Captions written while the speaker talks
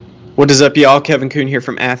What is up, y'all? Kevin Kuhn here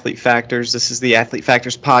from Athlete Factors. This is the Athlete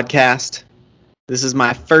Factors podcast. This is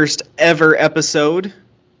my first ever episode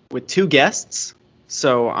with two guests,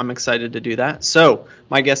 so I'm excited to do that. So,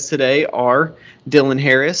 my guests today are Dylan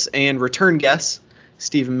Harris and return guests,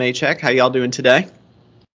 Stephen Maychek. How y'all doing today?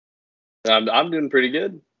 I'm doing pretty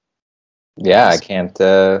good. Yeah, I can't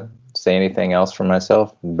say anything else for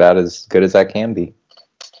myself. About as good as I can be.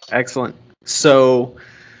 Excellent. So,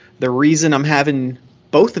 the reason I'm having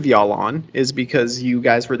both of y'all on is because you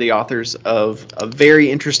guys were the authors of a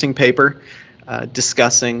very interesting paper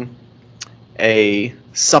discussing a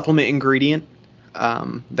supplement ingredient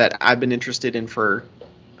that I've been interested in for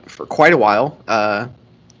quite a while,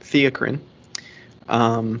 theocrine.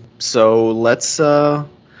 So let's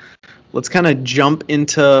kind of jump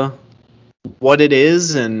into what it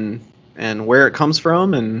is and where it comes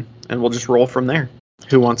from, and we'll just roll from there.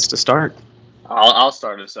 Who wants to start? I'll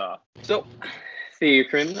start us off. So,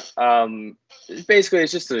 theocrine, basically,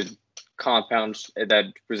 it's just a compound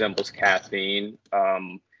that resembles caffeine.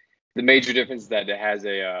 The major difference is that it has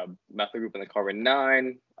a methyl group in the carbon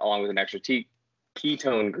 9, along with an extra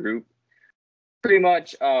ketone group. Pretty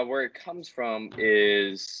much where it comes from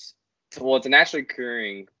is, it's a naturally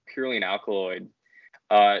purulene alkaloid.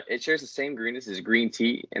 It shares the same greenness as green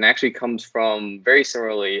tea, and actually comes from, very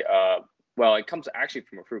similarly, it comes actually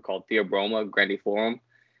from a fruit called Theobroma grandiflorum,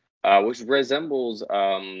 which resembles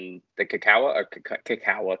the cacao.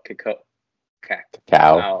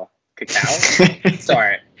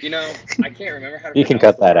 Sorry, I can't remember how to. You can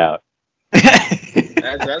cut that out.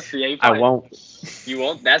 That's the A. I won't. You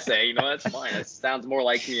won't. That's A. That's fine. That sounds more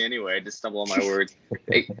like me anyway. I just stumble on my words.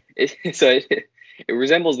 It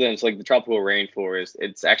resembles them. It's like the tropical rainforest.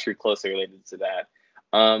 It's actually closely related to that.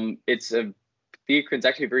 Theocrine's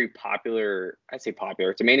actually very popular. I'd say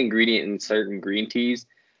popular. It's a main ingredient in certain green teas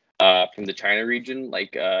from the China region,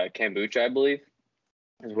 like kombucha, I believe,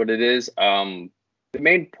 is what it is. The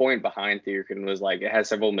main point behind theocrine was like it has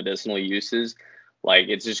several medicinal uses. Like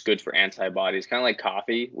it's just good for antibodies, kind of like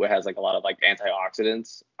coffee, which has like a lot of like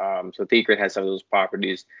antioxidants. So theocrine has some of those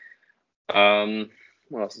properties. What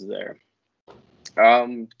else is there?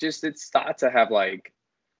 Just it's thought to have like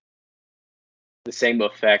the same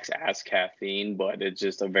effects as caffeine, but it's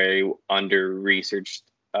just a very under-researched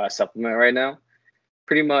supplement right now.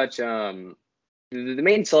 Pretty much, the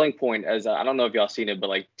main selling point is, I don't know if y'all seen it, but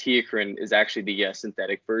like theocrine is actually the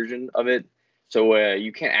synthetic version of it. So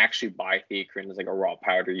you can't actually buy theocrine as like a raw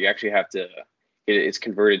powder. You actually have to, it's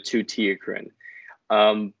converted to theocrine.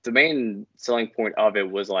 The main selling point of it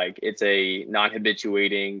was like it's a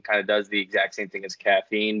non-habituating, kind of does the exact same thing as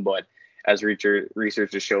caffeine, but as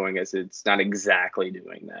research is showing us, it's not exactly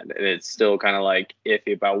doing that. And it's still kind of like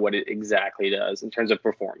iffy about what it exactly does in terms of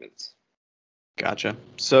performance. Gotcha.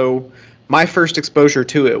 So my first exposure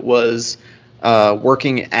to it was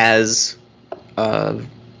working as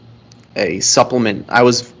a supplement. I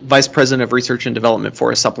was vice president of research and development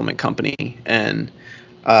for a supplement company, and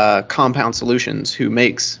Compound Solutions, who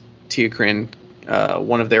makes theocrine,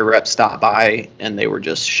 one of their reps stopped by, and they were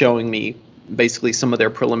just showing me basically some of their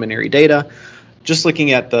preliminary data, just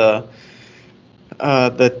looking at the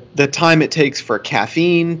time it takes for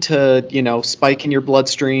caffeine to spike in your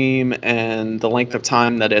bloodstream, and the length of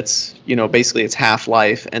time that it's basically its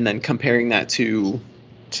half-life, and then comparing that to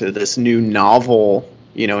this new novel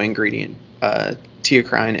ingredient,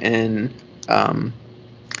 theocrine, and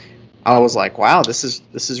I was like, wow, this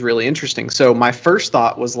is really interesting. So my first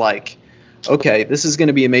thought was like, okay, this is going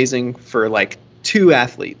to be amazing for like two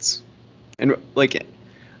athletes. And like,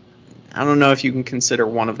 I don't know if you can consider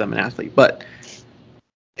one of them an athlete, but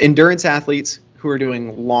endurance athletes who are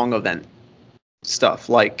doing long event stuff,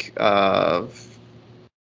 like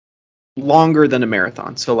longer than a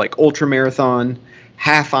marathon. So like ultra marathon,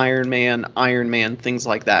 half Ironman, things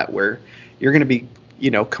like that, where you're going to be,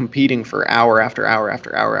 competing for hour after hour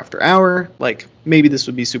after hour after hour. Like maybe this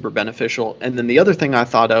would be super beneficial. And then the other thing I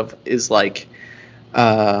thought of is like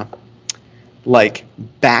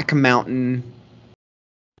back mountain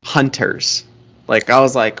hunters. Like I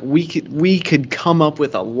was like, we could come up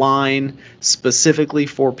with a line specifically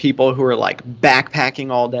for people who are like backpacking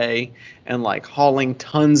all day and like hauling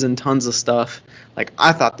tons and tons of stuff. Like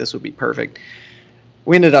I thought this would be perfect.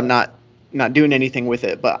 We ended up not doing anything with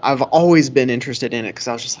it, but I've always been interested in it because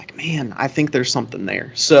I was just like, man, I think there's something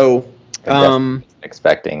there. So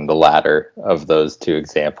expecting the latter of those two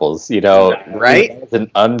examples, right? It's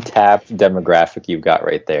an untapped demographic you've got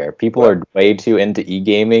right there. People are way too into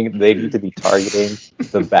e-gaming. They need to be targeting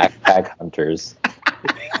the backpack hunters.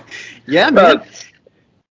 Yeah, man.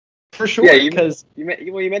 For sure. Yeah,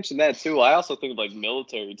 you mentioned that too. I also think of like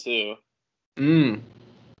military too.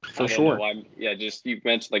 For sure. Yeah, just you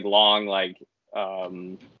mentioned like long, like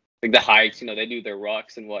the hikes. They do their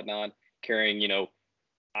rucks and whatnot, carrying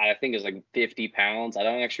I think it's like 50 pounds. I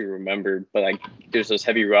don't actually remember, but like there's those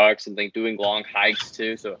heavy rucks and like doing long hikes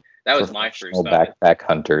too. So that was my first thought. Backpack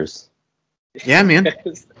hunters. Yeah, man.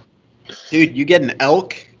 Dude, you get an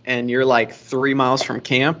elk and you're like 3 miles from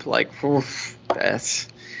camp. Like, oof,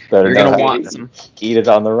 you're gonna want some. Eat it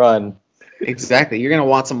on the run. Exactly. You're gonna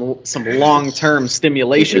want some long-term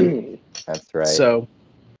stimulation. That's right. So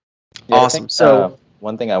yeah, awesome. So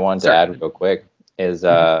one thing I wanted to add real quick is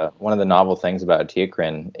one of the novel things about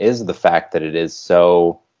Teucrine is the fact that it is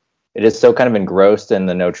so kind of engrossed in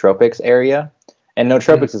the nootropics area. And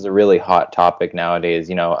nootropics is a really hot topic nowadays.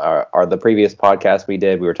 The previous podcast we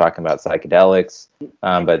did, we were talking about psychedelics,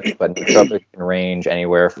 but nootropics can range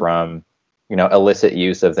anywhere from illicit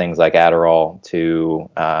use of things like Adderall to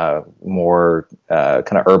more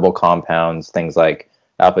kind of herbal compounds, things like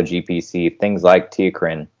alpha GPC, things like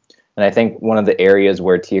Teucrine. And I think one of the areas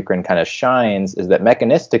where Teucrine kind of shines is that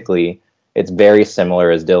mechanistically, it's very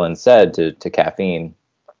similar, as Dylan said, to caffeine.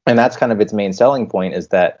 And that's kind of its main selling point, is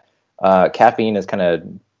that caffeine is kind of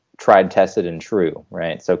tried, tested, and true,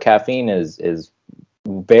 right? So caffeine is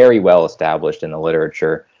very well established in the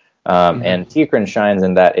literature. And Teucrine shines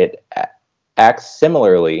in that it acts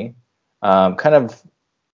similarly, kind of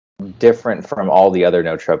different from all the other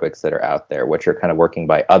nootropics that are out there, which are kind of working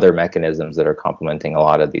by other mechanisms that are complementing a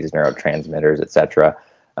lot of these neurotransmitters, etc.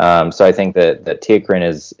 So I think that Teucrine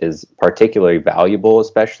is particularly valuable,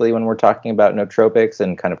 especially when we're talking about nootropics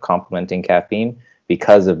and kind of complementing caffeine,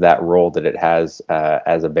 because of that role that it has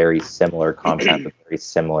as a very similar compound with very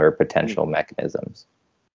similar potential mechanisms.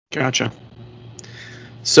 Gotcha.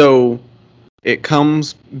 So it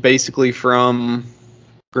comes basically from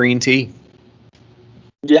green tea.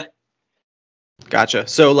 Yeah. Gotcha.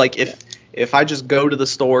 So like if I just go to the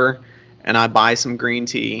store and I buy some green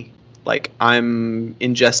tea, like I'm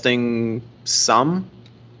ingesting some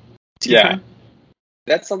tea? Yeah.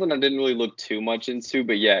 That's something I didn't really look too much into,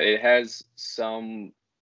 but yeah, it has some,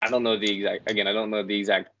 I don't know the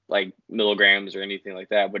exact like milligrams or anything like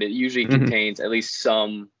that, but it usually contains at least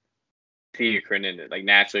some Teucrine in it, like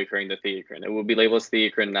naturally occurring the Teucrine. It will be labeled as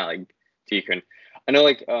Teucrine, not like Teucrine. I know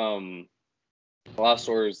like a lot of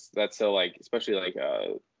stores that sell like, especially like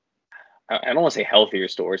I don't want to say healthier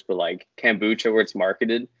stores, but like kombucha where it's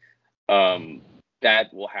marketed,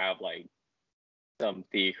 that will have like some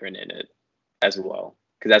Teucrine in it as well,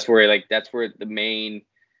 because that's where the main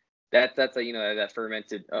that's like that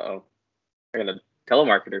fermented. I got a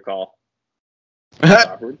telemarketer call. That's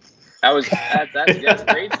awkward. That's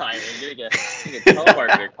great timing. Getting a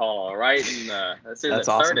telemarketer call right, and as soon as it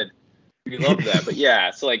started. Awesome. We love that. But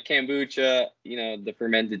yeah, so like kombucha, the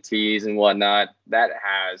fermented teas and whatnot, that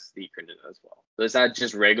has Teucrine in it as well. So it's not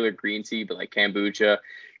just regular green tea, but like kombucha,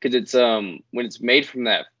 because it's when it's made from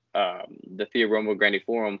that the Theoroma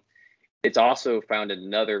grandiforum, it's also found in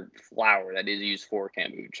another flower that is used for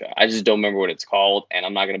kombucha. I just don't remember what it's called, and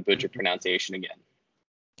I'm not going to butcher pronunciation again.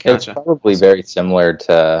 Gotcha. It's probably very similar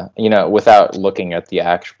to, without looking at the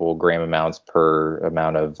actual gram amounts per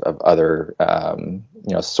amount of other,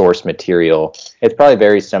 source material. It's probably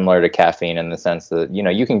very similar to caffeine in the sense that,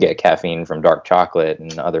 you can get caffeine from dark chocolate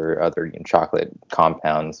and other chocolate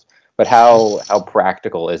compounds. But how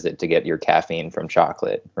practical is it to get your caffeine from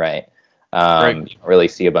chocolate, right? Right. You don't really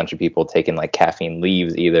see a bunch of people taking like caffeine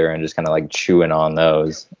leaves either and just kind of like chewing on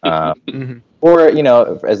those. Or,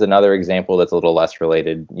 as another example that's a little less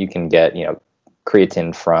related, you can get,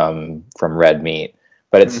 creatine from red meat,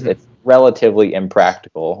 but it's relatively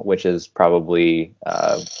impractical, which is probably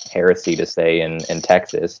heresy to say in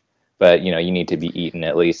Texas. But, you need to be eating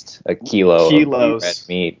at least a kilo of red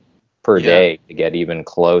meat per day to get even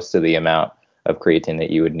close to the amount of creatine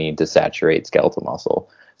that you would need to saturate skeletal muscle.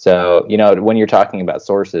 So, when you're talking about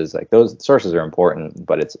sources, like those sources are important,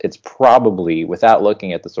 but it's probably, without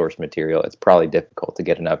looking at the source material, it's probably difficult to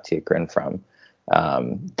get enough Teucrine from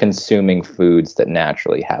consuming foods that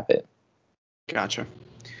naturally have it. Gotcha.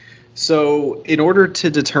 So in order to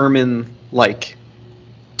determine like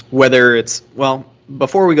whether it's, well,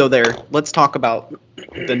 before we go there, let's talk about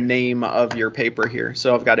the name of your paper here.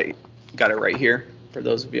 So I've got it right here for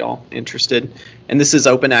those of y'all interested. And this is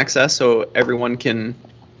open access, so everyone can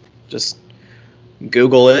just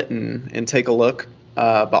Google it and take a look.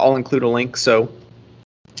 But I'll include a link. So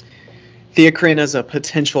Teucrine is a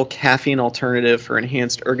potential caffeine alternative for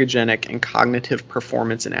enhanced ergogenic and cognitive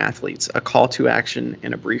performance in athletes, a call to action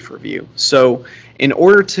and a brief review. So in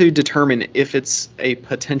order to determine if it's a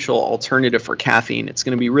potential alternative for caffeine, it's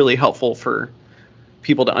going to be really helpful for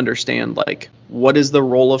people to understand, like, what is the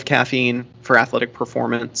role of caffeine for athletic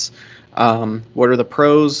performance? What are the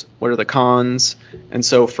pros? What are the cons? And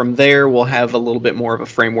so from there, we'll have a little bit more of a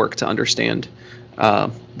framework to understand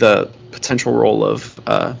the potential role of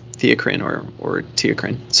theocrine or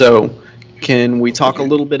teocrine. So can we talk a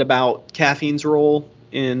little bit about caffeine's role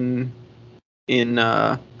in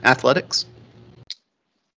athletics?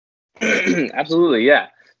 Absolutely, yeah.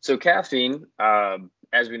 So caffeine,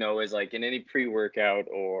 as we know, is like in any pre-workout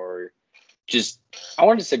or just, I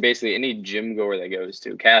wanted to say basically any gym goer that goes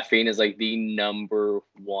to, caffeine is like the number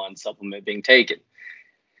one supplement being taken.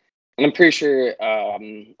 And I'm pretty sure a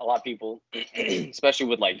lot of people, especially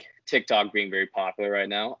with like TikTok being very popular right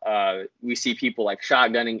now, we see people like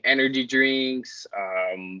shotgunning energy drinks,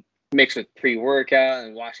 mixed with pre-workout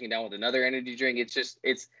and washing it down with another energy drink.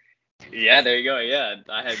 Yeah, there you go. Yeah,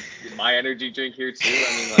 I had my energy drink here too.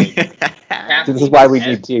 I mean, like, this is why we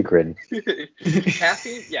need teocrine.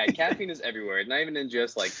 Caffeine, yeah, caffeine is everywhere. It's not even in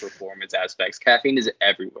just like performance aspects. Caffeine is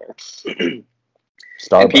everywhere. Starbucks.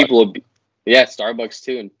 And people, yeah, Starbucks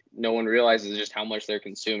too, and no one realizes just how much they're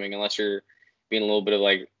consuming unless you're being a little bit of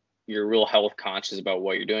like, you're real health conscious about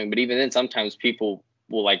what you're doing. But even then, sometimes people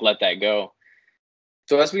will like let that go.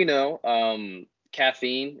 So as we know,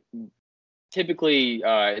 caffeine, typically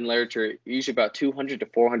in literature, usually about 200 to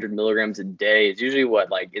 400 milligrams a day is usually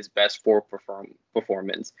what like is best for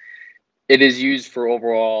performance. It is used for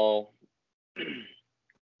overall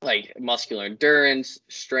like muscular endurance,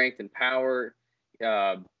 strength, and power.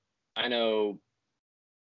 I know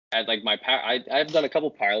at like I've done a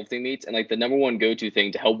couple powerlifting meets, and like the number one go-to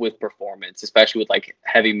thing to help with performance, especially with like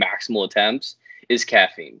heavy maximal attempts, is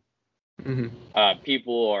caffeine. Mm-hmm.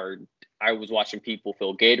 I was watching people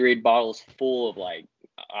fill Gatorade bottles full of like,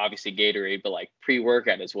 obviously Gatorade, but like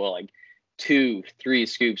pre-workout as well, like 2-3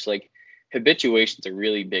 scoops. Like habituation's a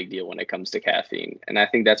really big deal when it comes to caffeine. And I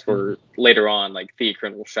think that's where later on, like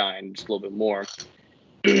theocrine will shine just a little bit more.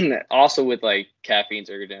 Also with like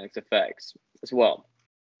caffeine's ergogenic effects as well.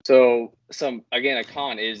 So a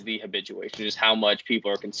con is the habituation, just how much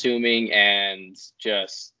people are consuming and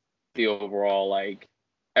just the overall, like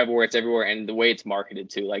it's everywhere. And the way it's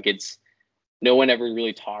marketed too, like no one ever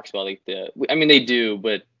really talks about like they do,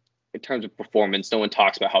 but in terms of performance, no one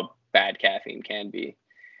talks about how bad caffeine can be,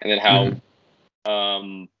 and then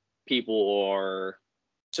how people are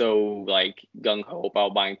so like gung ho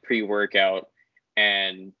about buying pre-workout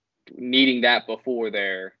and needing that before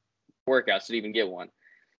their workouts to even get one.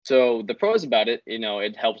 So the pros about it,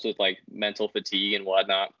 it helps with like mental fatigue and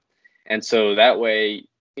whatnot, and so that way,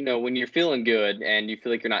 when you're feeling good and you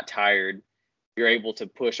feel like you're not tired, you're able to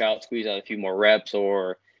squeeze out a few more reps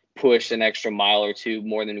or push an extra mile or two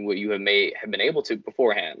more than what you have been able to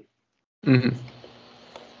beforehand. Mm-hmm.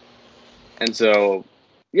 And so,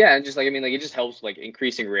 yeah, and just like, it just helps like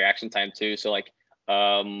increasing reaction time too. So like,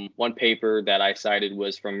 one paper that I cited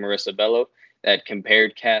was from Marissa Bello that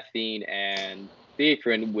compared caffeine and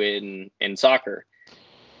theocrine in soccer.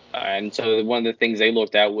 And so one of the things they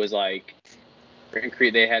looked at was like,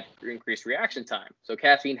 they had increased reaction time. So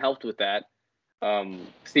caffeine helped with that.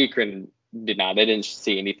 Theocrine did not. They didn't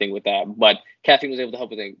see anything with that, but caffeine was able to help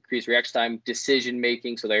with increased reaction time, decision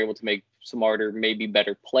making, so they're able to make smarter, maybe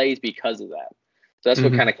better plays because of that. So that's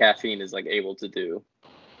what kind of caffeine is like able to do.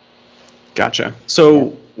 Gotcha.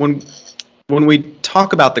 So when we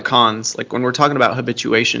talk about the cons, like when we're talking about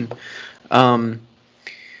habituation, for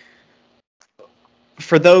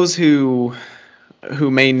those who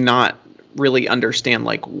may not really understand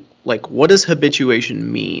like what does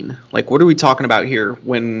habituation mean? Like what are we talking about here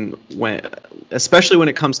when especially when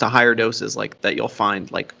it comes to higher doses like that you'll find,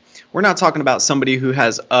 like we're not talking about somebody who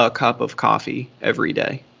has a cup of coffee every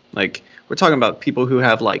day. Like we're talking about people who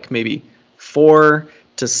have like maybe 4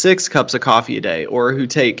 to 6 cups of coffee a day, or who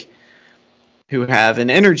have an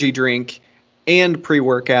energy drink and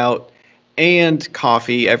pre-workout and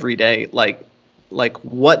coffee every day. Like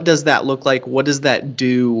what does that look like? What does that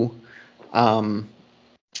do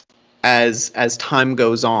as time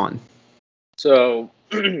goes on? So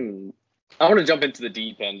I want to jump into the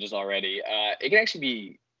deep end just already. It can actually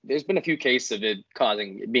be, there's been a few cases of it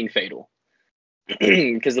being fatal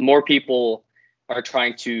because the more people are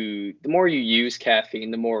the more you use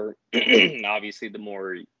caffeine, the more obviously the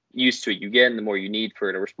more used to it you get and the more you need for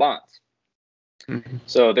it to respond. Mm-hmm.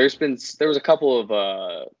 So there was a couple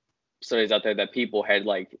of studies out there that people had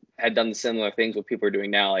done the similar things what people are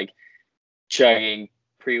doing now, like chugging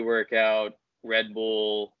pre-workout, Red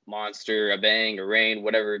Bull, Monster, a Bang, a Reign,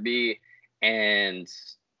 whatever it be, and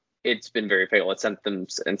it's been very fatal. It sent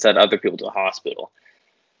other people to the hospital.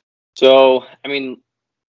 So,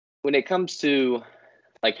 when it comes to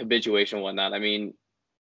like habituation and whatnot,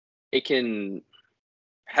 it can,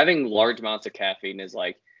 having large amounts of caffeine is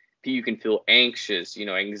like, you can feel anxious,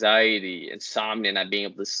 anxiety, insomnia, not being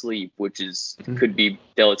able to sleep, which is could be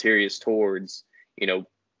deleterious towards,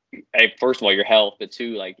 first of all, your health, but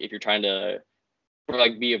two, like if you're trying to, or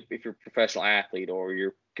like if you're a professional athlete or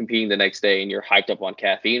you're competing the next day and you're hyped up on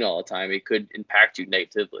caffeine all the time, it could impact you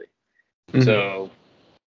negatively. So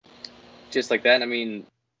just like that, I mean,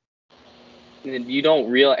 and you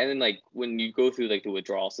don't realize, and then like when you go through like the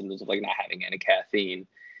withdrawal symptoms of like not having any caffeine,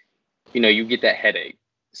 you get that headache.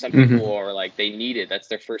 Some people are like, they need it. That's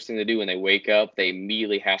their first thing to do when they wake up. They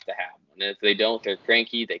immediately have to have one. And if they don't, they're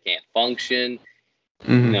cranky. They can't function,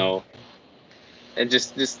 and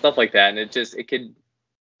just stuff like that. And it could,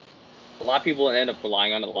 a lot of people end up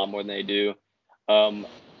relying on it a lot more than they do. I'm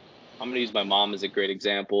going to use my mom as a great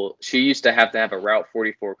example. She used to have a Route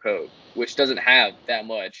 44 Coke, which doesn't have that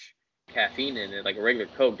much caffeine in it. Like a regular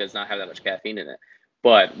Coke does not have that much caffeine in it.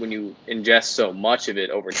 But when you ingest so much of it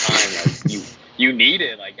over time, like you need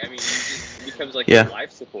it. Like, I mean, it becomes like a life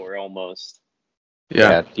support almost.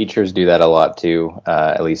 Yeah, teachers do that a lot too.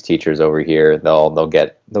 At least teachers over here, they'll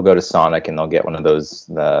go to Sonic and they'll get one of those.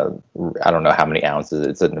 I don't know how many ounces.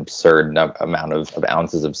 It's an absurd amount of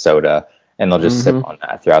ounces of soda, and they'll just sip on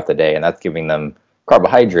that throughout the day, and that's giving them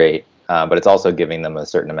carbohydrate, but it's also giving them a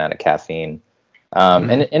certain amount of caffeine.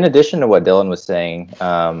 And in addition to what Dylan was saying,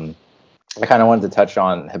 I kind of wanted to touch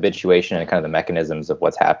on habituation and kind of the mechanisms of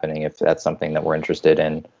what's happening, if that's something that we're interested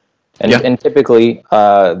in. And typically,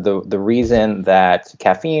 the reason that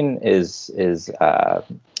caffeine is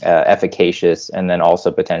efficacious, and then also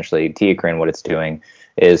potentially teacrine, what it's doing,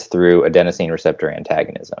 is through adenosine receptor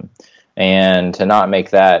antagonism. And to not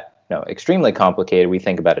make that extremely complicated, we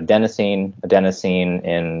think about adenosine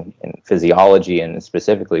in physiology, and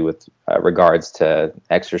specifically with regards to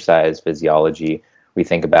exercise physiology. We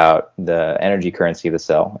think about the energy currency of the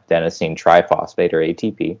cell, adenosine triphosphate or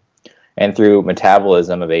ATP. And through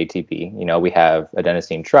metabolism of ATP, we have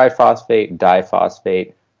adenosine triphosphate,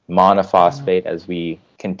 diphosphate, monophosphate as we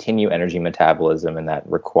continue energy metabolism and that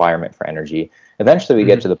requirement for energy. Eventually we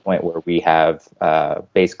get to the point where we have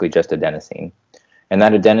basically just adenosine. And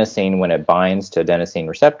that adenosine, when it binds to adenosine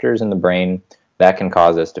receptors in the brain, that can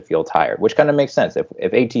cause us to feel tired, which kind of makes sense.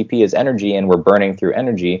 If ATP is energy and we're burning through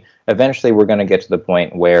energy, eventually we're going to get to the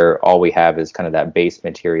point where all we have is kind of that base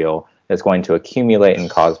material that's going to accumulate and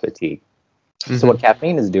cause fatigue. So what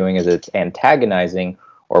caffeine is doing is it's antagonizing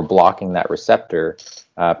or blocking that receptor,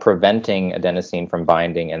 preventing adenosine from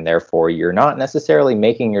binding, and therefore you're not necessarily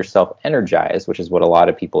making yourself energized, which is what a lot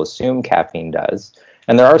of people assume caffeine does.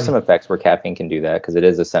 And there are some effects where caffeine can do that because it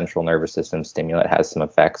is a central nervous system stimulant. It has some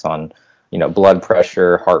effects on blood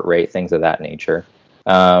pressure, heart rate, things of that nature.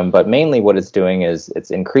 But mainly what it's doing is it's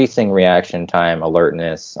increasing reaction time,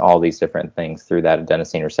 alertness, all these different things through that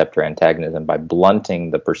adenosine receptor antagonism by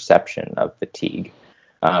blunting the perception of fatigue.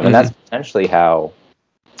 And that's potentially how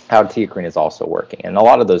teacrine is also working. And a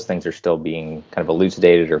lot of those things are still being kind of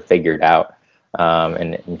elucidated or figured out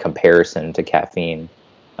in comparison to caffeine.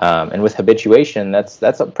 And with habituation, that's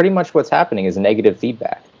pretty much what's happening is negative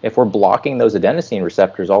feedback. If we're blocking those adenosine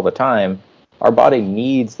receptors all the time, our body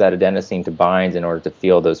needs that adenosine to bind in order to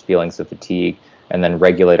feel those feelings of fatigue and then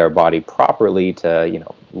regulate our body properly to,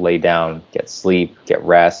 lay down, get sleep, get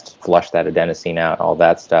rest, flush that adenosine out, all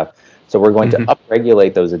that stuff. So we're going to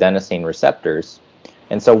upregulate those adenosine receptors.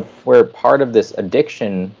 And so where part of this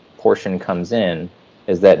addiction portion comes in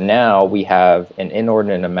is that now we have an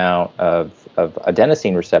inordinate amount of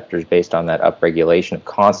adenosine receptors based on that upregulation of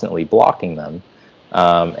constantly blocking them.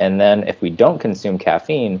 And then if we don't consume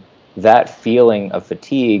caffeine, that feeling of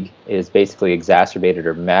fatigue is basically exacerbated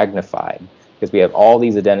or magnified because we have all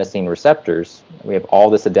these adenosine receptors, we have all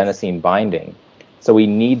this adenosine binding. So we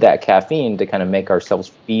need that caffeine to kind of make ourselves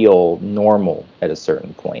feel normal at a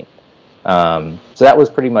certain point. So that was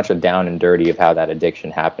pretty much a down and dirty of how that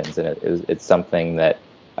addiction happens. And it's something that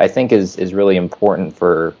I think is really important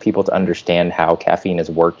for people to understand how caffeine is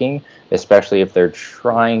working, especially if they're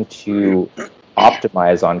trying to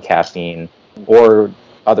optimize on caffeine or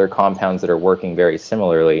other compounds that are working very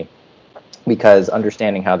similarly, because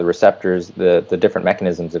understanding how the receptors, the different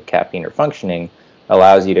mechanisms of caffeine are functioning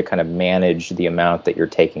allows you to kind of manage the amount that you're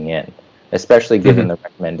taking in, especially given the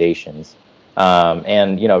recommendations.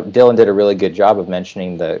 And, Dylan did a really good job of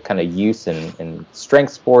mentioning the kind of use in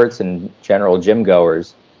strength sports and general gym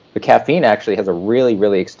goers. But caffeine actually has a really,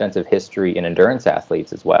 really extensive history in endurance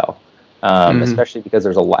athletes as well, especially because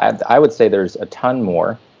there's I would say there's a ton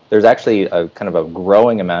more. There's actually a kind of a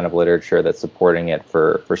growing amount of literature that's supporting it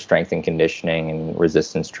for strength and conditioning and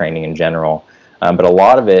resistance training in general. But a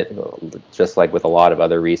lot of it, just like with a lot of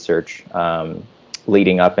other research,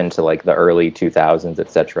 leading up into like the early 2000s,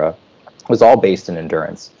 etc., was all based in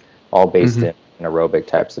endurance, all based in aerobic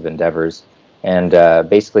types of endeavors. And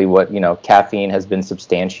basically what, caffeine has been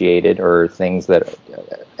substantiated, or things that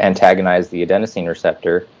antagonize the adenosine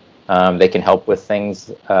receptor, they can help with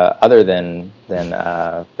things other than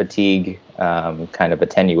fatigue, kind of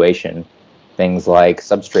attenuation, things like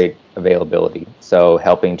substrate availability. So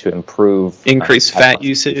helping to increase fat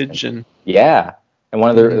usage and and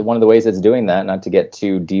one of the ways it's doing that, not to get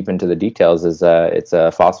too deep into the details, is it's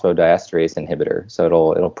a phosphodiesterase inhibitor. So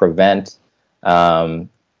it'll prevent the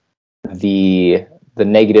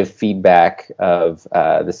negative feedback of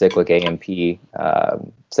the cyclic AMP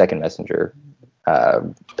second messenger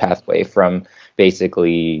pathway from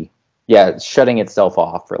basically shutting itself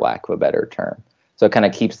off, for lack of a better term. So it kind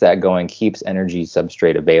of keeps that going, keeps energy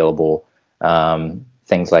substrate available,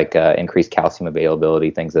 things like increased calcium availability,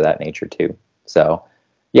 things of that nature too. So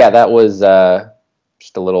that was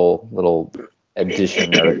just a little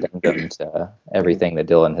addition or addendum to everything that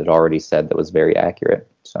Dylan had already said that was very accurate.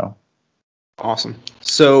 So awesome.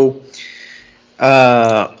 So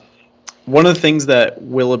one of the things that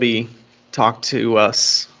Willoughby talked to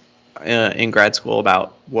us in grad school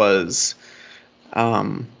about was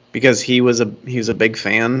because he was a big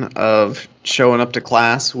fan of showing up to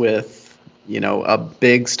class with a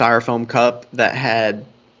big styrofoam cup that had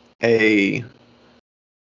a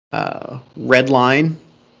red line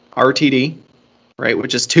RTD, right,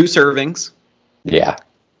 which is 2 servings. Yeah.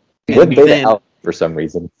 With beta for some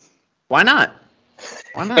reason. Why not?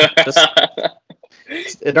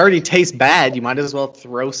 It already tastes bad. You might as well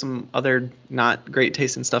throw some other not great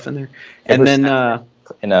tasting stuff in there. And then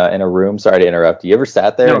in a room, sorry to interrupt. You ever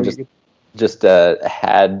sat there and just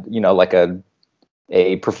had like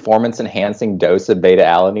a performance enhancing dose of beta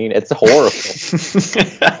alanine? It's horrible.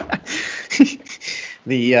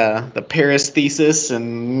 The paresthesis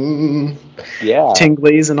and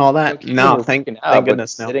tinglies and all that. No, thank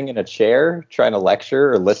goodness. No. Sitting in a chair trying to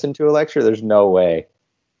lecture or listen to a lecture, there's no way.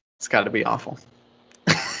 It's got to be awful.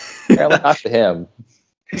 Apparently not to him.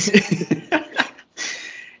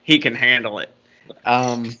 He can handle it.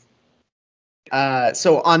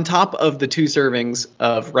 So on top of the 2 servings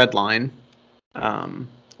of Redline,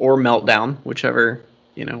 or Meltdown, whichever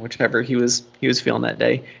he was feeling that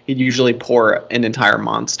day, he'd usually pour an entire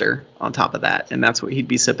Monster on top of that, and that's what he'd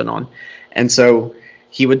be sipping on. And so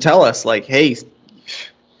he would tell us, like, hey,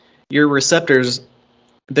 your receptors,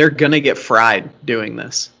 they're gonna get fried doing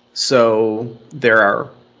this. So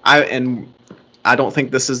I don't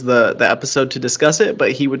think this is the episode to discuss it,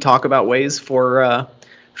 but he would talk about ways for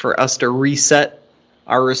us to reset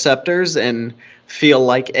our receptors and feel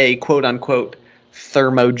like a quote unquote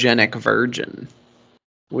thermogenic virgin,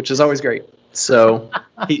 which is always great. So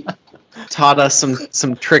he taught us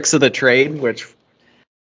some tricks of the trade, which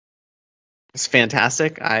is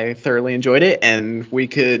fantastic. I thoroughly enjoyed it, and we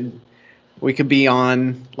could be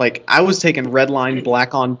on, like, I was taking Redline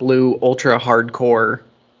Black on Blue Ultra Hardcore,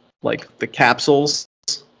 like the capsules.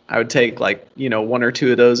 I would take 1 or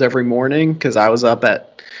 2 of those every morning because I was up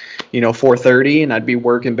at 4:30, and I'd be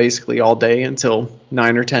working basically all day until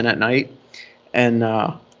 9 or 10 at night. And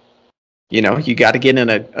you got to get in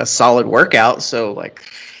a solid workout, so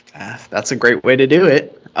that's a great way to do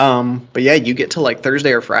it. But yeah, you get to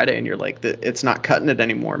Thursday or Friday and you're like, it's not cutting it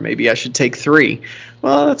anymore. Maybe I should take 3.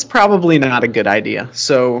 Well, that's probably not a good idea.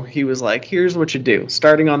 So he was like, here's what you do.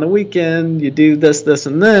 Starting on the weekend, you do this, this,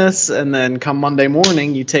 and this, and then come Monday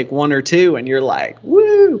morning, you take 1 or 2, and you're like,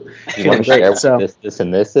 woo! You want to share what this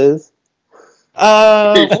and this is?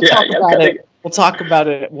 We'll talk about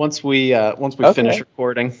it once we finish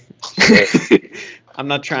recording. I'm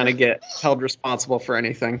not trying to get held responsible for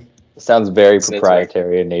anything. Sounds very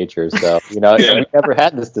proprietary in nature. So we never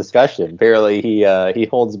had this discussion. Apparently, he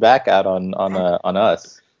holds back out on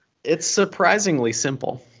us. It's surprisingly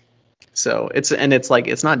simple. So it's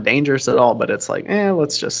not dangerous at all. But it's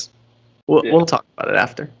we'll talk about it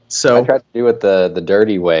after. So I tried to do it the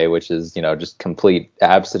dirty way, which is just complete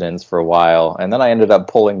abstinence for a while, and then I ended up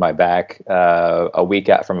pulling my back a week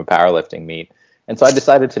out from a powerlifting meet, and so I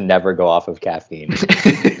decided to never go off of caffeine.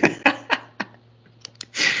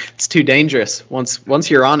 It's too dangerous.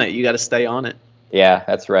 Once you're on it, you got to stay on it. Yeah,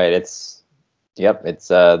 that's right. It's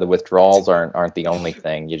the withdrawals aren't the only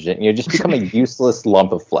thing. You just become a useless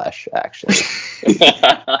lump of flesh, actually.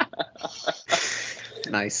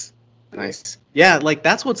 Nice. Yeah,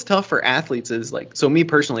 that's what's tough for athletes is so me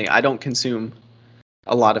personally, I don't consume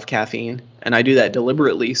a lot of caffeine, and I do that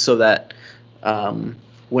deliberately so that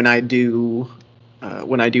when I do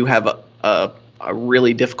have a a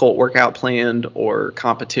really difficult workout planned or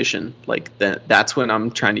competition, like that's when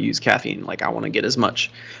I'm trying to use caffeine. Like I want to get as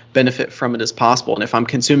much benefit from it as possible. And if I'm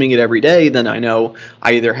consuming it every day, then I know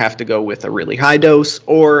I either have to go with a really high dose,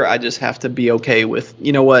 or I just have to be okay with,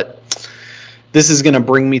 you know what, this is going to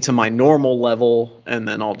bring me to my normal level, and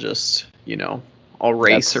then I'll just, I'll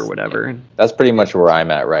race or whatever. That's pretty much where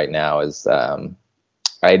I'm at right now. Is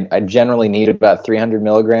I generally need about 300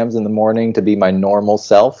 milligrams in the morning to be my normal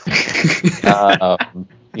self. If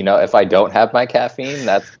I don't have my caffeine,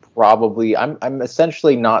 that's probably, I'm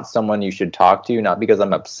essentially not someone you should talk to, not because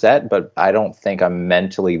I'm upset, but I don't think I'm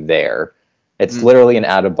mentally there. It's literally an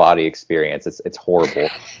out-of-body experience. It's horrible.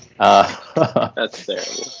 That's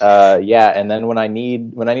terrible. Yeah, and then when I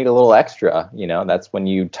need a little extra, that's when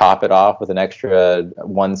you top it off with an extra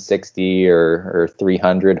 160 or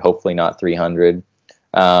 300. Hopefully not 300.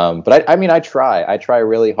 But I try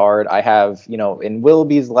really hard. I have, in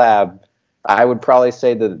Willoughby's lab, I would probably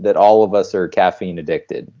say that all of us are caffeine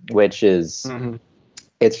addicted, which is,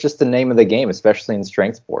 it's just the name of the game, especially in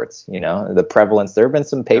strength sports. The prevalence. There have been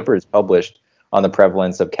some papers published on the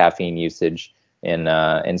prevalence of caffeine usage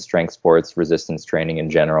in strength sports, resistance training in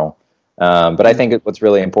general. But I think what's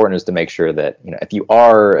really important is to make sure that, if you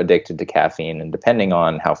are addicted to caffeine, and depending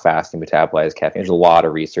on how fast you metabolize caffeine, there's a lot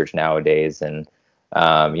of research nowadays, and the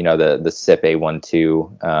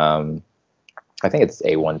CYP-A12, I think it's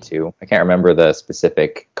A12. I can't remember the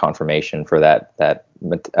specific conformation for that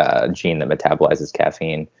gene that metabolizes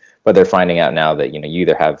caffeine, but they're finding out now that, you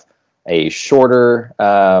either have a shorter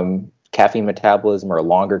caffeine metabolism or a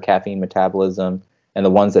longer caffeine metabolism, and the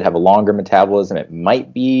ones that have a longer metabolism, it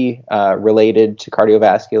might be related to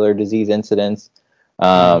cardiovascular disease incidence.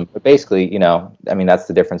 But basically, that's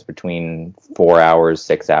the difference between 4 hours,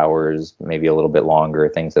 6 hours, maybe a little bit longer,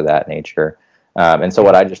 things of that nature. And so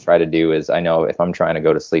what I just try to do is, I know if I'm trying to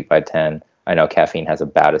go to sleep by 10, I know caffeine has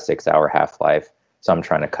about a 6-hour half-life. So I'm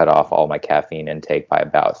trying to cut off all my caffeine intake by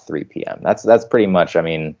about 3 p.m. That's pretty much,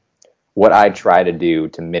 what I try to do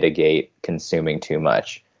to mitigate consuming too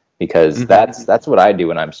much, because that's what I do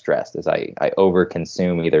when I'm stressed, is I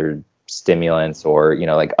overconsume either stimulants or,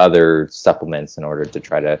 like other supplements in order to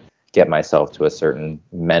try to get myself to a certain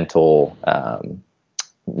mental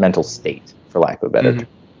state, for lack of a better term.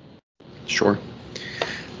 Sure.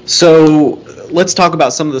 So let's talk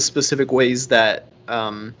about some of the specific ways that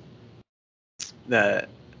that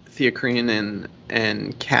theocrine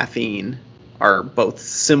and caffeine are both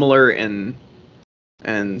similar in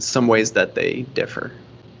some ways that they differ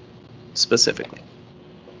specifically.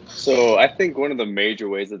 So I think one of the major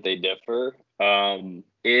ways that they differ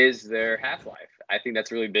is their half-life. I think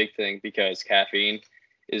that's a really big thing, because caffeine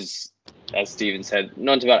is, as Steven said,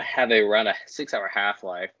 known to have around a 6-hour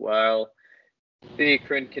half-life, while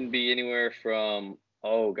theocrine can be anywhere from,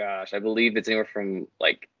 I believe it's anywhere from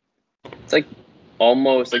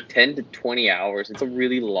almost 10 to 20 hours. It's a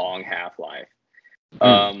really long half-life.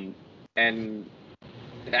 And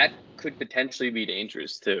that could potentially be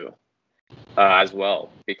dangerous too, as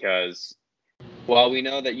well, because while we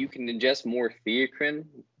know that you can ingest more theocrine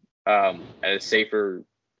at safer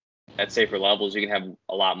levels, you can have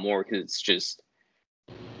a lot more, because it's just,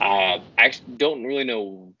 I actually don't really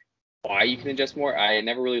know why you can ingest more. I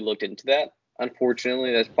never really looked into that.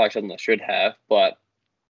 Unfortunately, that's probably something I should have, but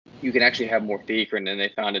you can actually have more theocrine, and they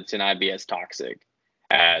found it's not be as toxic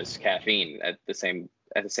as caffeine at the same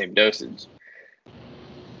dosage.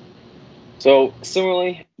 So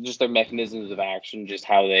similarly, just their mechanisms of action, just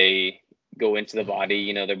how they go into the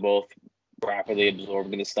body, they're both rapidly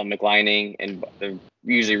absorbed in the stomach lining, and they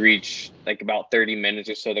usually reach about 30 minutes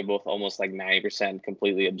or so. They're both almost 90%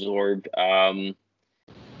 completely absorbed.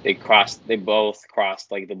 They both cross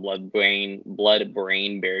the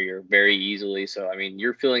blood-brain barrier very easily. So,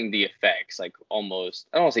 you're feeling the effects almost,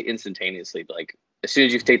 I don't want to say instantaneously, but as soon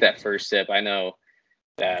as you take that first sip, I know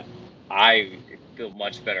that I feel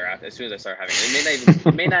much better after, as soon as I start having it.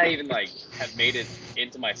 It may not even have made it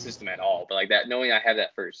into my system at all, but that, knowing I have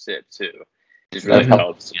that first sip too, just really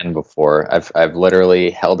helps. I've before. I've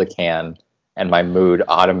literally held a can, and my mood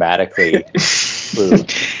automatically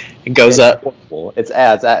it goes up. It's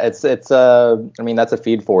that's a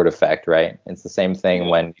feed forward effect, right? It's the same thing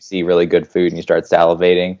when you see really good food and you start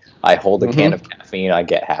salivating. I hold a can of caffeine, I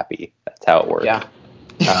get happy. That's how it works. Yeah.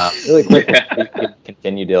 Really quick,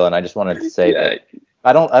 continue, Dylan. I just wanted to say that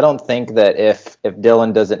I don't think that if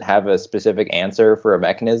Dylan doesn't have a specific answer for a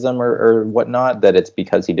mechanism or whatnot, that it's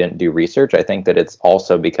because he didn't do research. I think that it's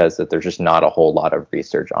also because that there's just not a whole lot of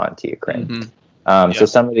research on theocrine. So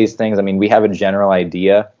some of these things, we have a general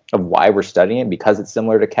idea why we're studying it, because it's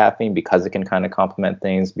similar to caffeine, because it can kind of complement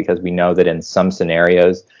things, because we know that in some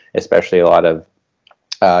scenarios, especially a lot of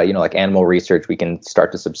like animal research, we can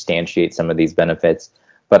start to substantiate some of these benefits.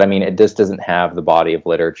 But I mean, it just doesn't have the body of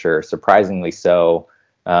literature, surprisingly so,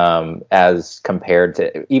 as compared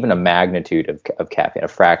to even a magnitude of caffeine, a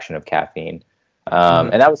fraction of caffeine.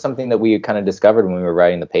 And that was something that we kind of discovered when we were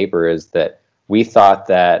writing the paper, is that we thought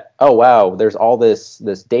that, oh, wow, there's all this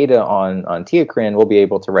data on teocrine. We'll be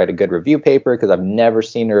able to write a good review paper, because I've never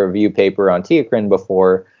seen a review paper on teocrine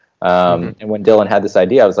before. And when Dylan had this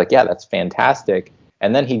idea, I was like, yeah, that's fantastic.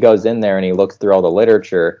 And then he goes in there and he looks through all the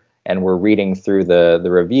literature, and we're reading through the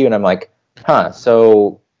review, and I'm like,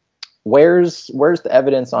 so where's the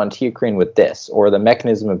evidence on teocrine with this, or the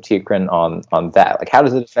mechanism of teocrine on that? Like, how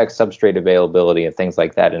does it affect substrate availability and things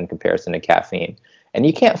like that in comparison to caffeine? And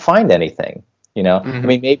you can't find anything. I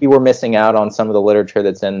mean, maybe we're missing out on some of the literature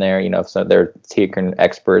that's in there. So there are teocrine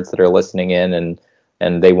experts that are listening in,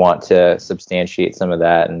 and they want to substantiate some of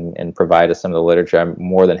that and provide us some of the literature. I'm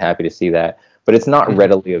more than happy to see that, but it's not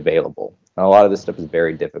readily available. A lot of this stuff is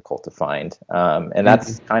very difficult to find, and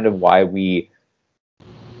that's kind of why we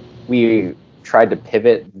tried to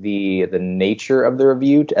pivot the nature of the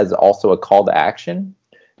review as also a call to action,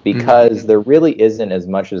 because there really isn't as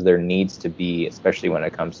much as there needs to be, especially when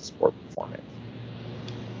it comes to sport performance.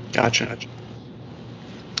 Gotcha.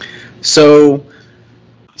 So,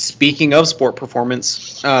 speaking of sport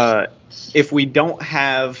performance, if we don't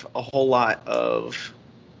have a whole lot of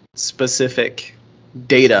specific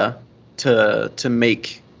data to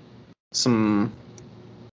make some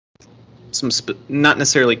not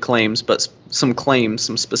necessarily claims, but some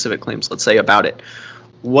specific claims, let's say, about it,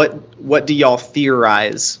 what do y'all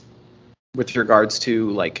theorize with regards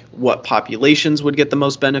to, like, what populations would get the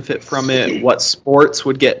most benefit from it, what sports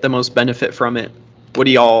would get the most benefit from it? What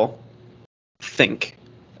do y'all think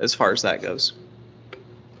as far as that goes?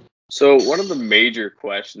 So one of the major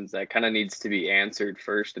questions that kind of needs to be answered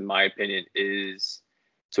first, in my opinion, is,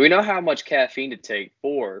 so we know how much caffeine to take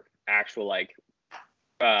for actual,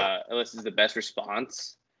 unless it's the best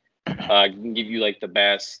response, can give you like the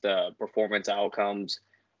best performance outcomes.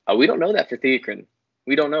 We don't know that for theocrine.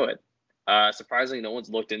 We don't know it. Surprisingly, no one's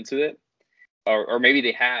looked into it, or maybe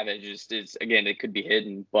they have. It could be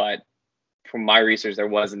hidden. But from my research, there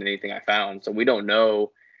wasn't anything I found. So we don't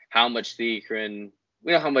know how much theocrine.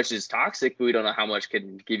 We know how much is toxic, but we don't know how much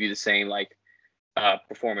can give you the same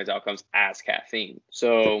performance outcomes as caffeine.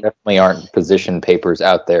 So there definitely aren't position papers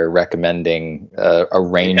out there recommending a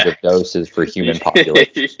range of doses for human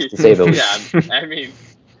populations, to say the least. Yeah, I mean,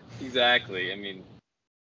 exactly. I mean,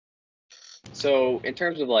 so in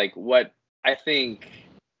terms of what I think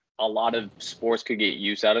a lot of sports could get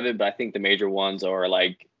use out of it, but I think the major ones are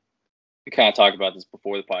we kind of talked about this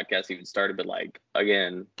before the podcast even started, but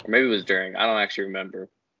again, or maybe it was during, I don't actually remember.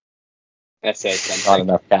 That says something. Not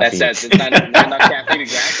enough caffeine. That says it's not enough caffeine,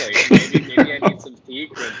 exactly. Maybe I need some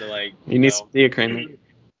theocrine to You need some theocrine.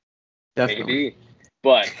 Definitely. Maybe.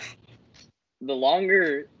 But the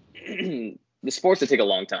longer, the sports that take a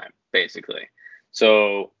long time, basically.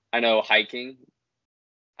 So I know hiking,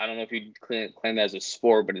 I don't know if you'd claim that as a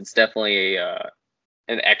sport, but it's definitely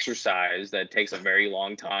an exercise that takes a very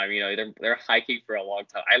long time. They're hiking for a long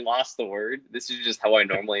time. I lost the word. This is just how I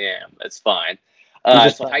normally am. That's fine.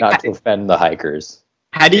 Not to offend the hikers.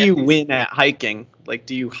 How do you win at hiking?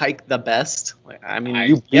 Do you hike the best?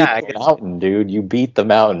 You beat the mountain, dude. You beat the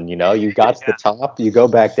mountain. You got to the top. You go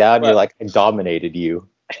back down. You're like, I dominated you.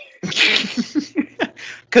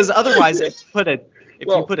 Because otherwise, if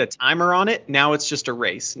you put a timer on it, now it's just a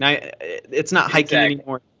race. Now it's not hiking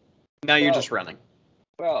anymore. Now you're just running.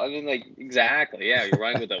 Well, I mean, exactly. Yeah, you're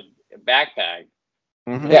running with a backpack.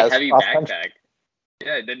 Yeah, heavy backpack.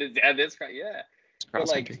 Yeah, that's right. Yeah. But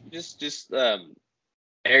just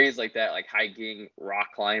areas like that, like hiking, rock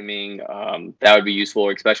climbing, that would be useful,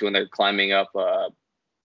 especially when they're climbing up.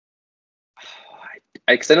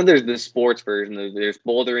 Because I know there's the sports version. There's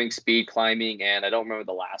bouldering, speed climbing, and I don't remember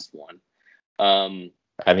the last one. I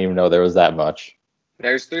didn't even know there was that much.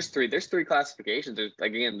 There's three classifications. There's,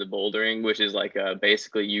 again, the bouldering, which is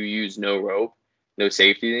basically you use no rope, no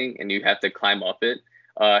safety thing, and you have to climb up it.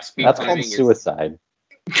 Speed That's climbing called suicide.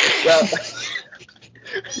 Well,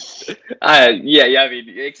 I mean,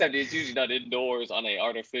 except it's usually not indoors on an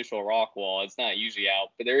artificial rock wall. It's not usually out,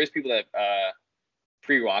 but there is people that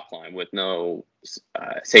pre-rock climb with no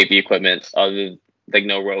safety equipment, other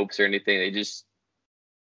no ropes or anything. They just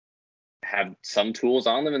have some tools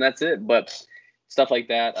on them, and that's it. But stuff like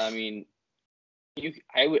that, I mean,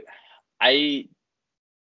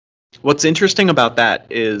 What's interesting about that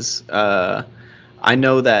is I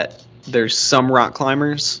know that there's some rock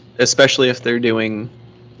climbers, especially if they're doing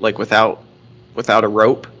like without a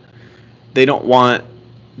rope, they don't want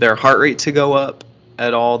their heart rate to go up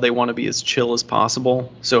at all. They want to be as chill as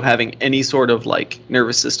possible. So having any sort of like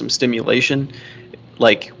nervous system stimulation,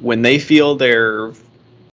 like when they feel their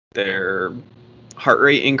heart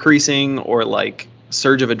rate increasing or like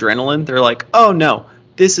surge of adrenaline, they're like, oh no,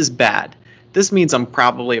 this is bad. This means I'm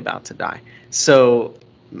probably about to die. So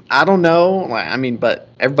I don't know. I mean, but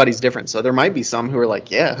everybody's different. So there might be some who are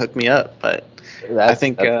like, yeah, hook me up. But I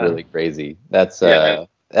think that's really crazy. That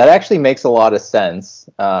actually makes a lot of sense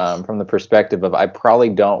from the perspective of I probably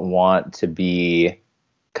don't want to be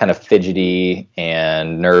kind of fidgety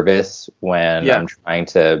and nervous when I'm trying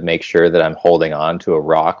to make sure that I'm holding on to a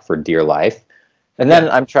rock for dear life. And then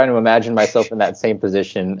I'm trying to imagine myself in that same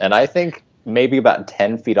position. And I think maybe about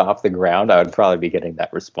 10 feet off the ground, I would probably be getting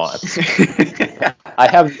that response. I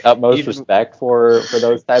have the utmost respect for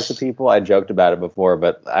those types of people. I joked about it before,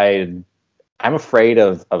 but I'm afraid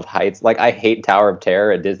of heights. Like, I hate Tower of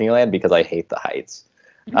Terror at Disneyland because I hate the heights.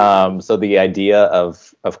 So the idea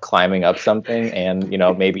of climbing up something and, you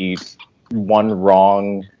know, maybe one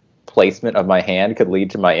wrong placement of my hand could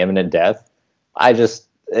lead to my imminent death.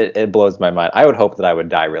 It blows my mind. I would hope that I would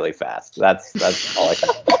die really fast. That's all I can.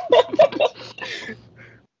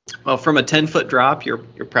 Well, from a 10-foot drop, you're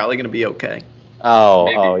probably going to be okay.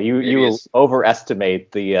 You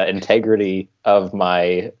overestimate the integrity of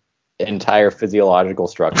my entire physiological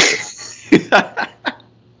structure.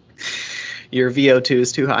 Your VO2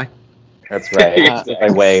 is too high. That's right.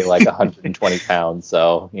 I weigh like 120 pounds,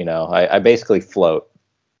 so, you know, I basically float.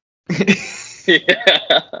 You're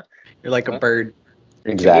like a bird.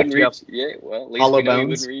 Exactly. At least Hollow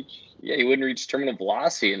bones. He wouldn't reach terminal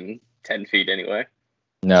velocity in 10 feet anyway.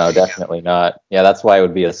 No, definitely not. Yeah, that's why it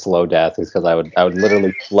would be a slow death, is because I would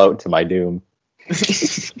literally float to my doom.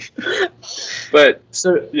 But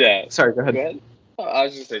so yeah, sorry, go ahead. I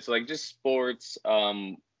was just gonna say, so like just sports,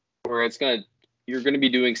 where you're gonna be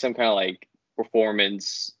doing some kind of like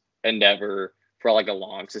performance endeavor for like a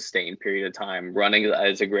long sustained period of time. Running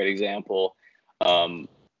is a great example.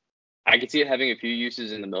 I could see it having a few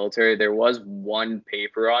uses in the military. There was one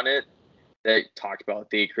paper on it that talked about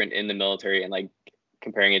theacrine in the military and like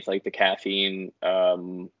comparing it to like the caffeine,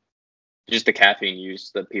 just the caffeine use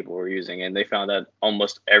that people were using. And they found that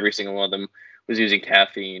almost every single one of them was using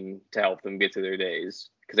caffeine to help them get through their days,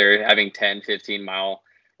 because they're having 10, 15 mile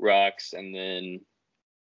rucks and then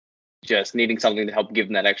just needing something to help give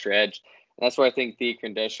them that extra edge. And that's where I think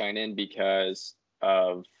theacrine does shine in, because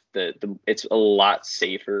of it's a lot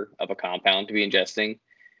safer of a compound to be ingesting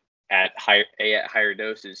at higher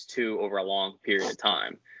doses too, over a long period of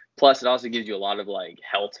time. Plus, it also gives you a lot of like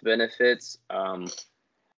health benefits, like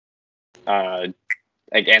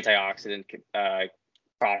antioxidant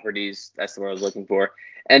properties. That's the word I was looking for,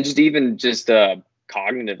 and just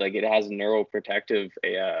cognitive. Like, it has neuroprotective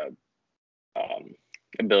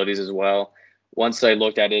abilities as well. Once I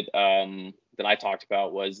looked at it, that I talked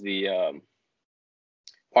about was the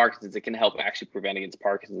Parkinson's. It can help actually prevent against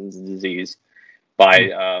Parkinson's disease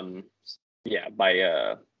by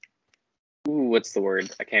what's the word?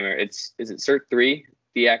 I can't remember. Is it SIRT3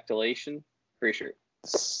 deactylation? Pretty sure.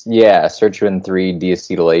 Yeah, sirtuin 3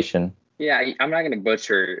 deacetylation. Yeah, I'm not gonna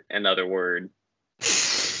butcher another word.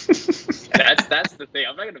 That's the thing.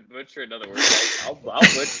 I'm not gonna butcher another word. I'll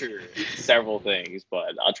butcher several things,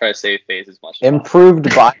 but I'll try to save face as much as Improved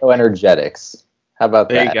bioenergetics. How about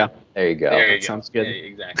that? There you go. That sounds good. Yeah,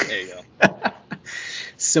 exactly. There you go.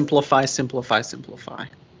 Simplify.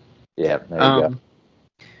 Yeah, there you go.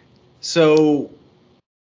 So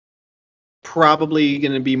probably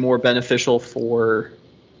going to be more beneficial for,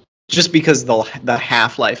 just because the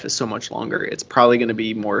half-life is so much longer, it's probably going to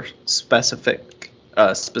be more specific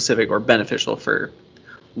or beneficial for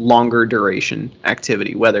longer duration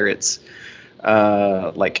activity, whether it's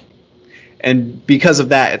and because of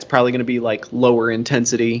that, it's probably going to be like lower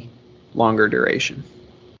intensity, longer duration,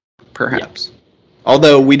 perhaps. Yeah.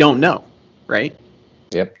 Although we don't know, right?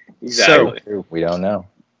 Yep. Exactly. So, we don't know.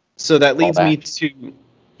 So that leads me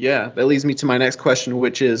to my next question,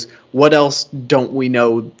 which is, what else don't we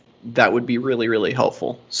know that would be really, really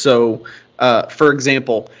helpful? So, for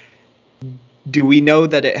example, do we know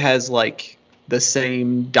that it has like the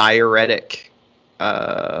same diuretic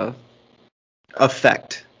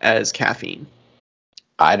effect as caffeine?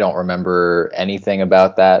 I don't remember anything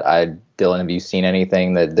about that. Dylan, have you seen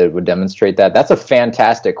anything that would demonstrate that? That's a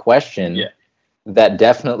fantastic question. Yeah. That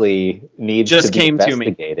definitely needs to be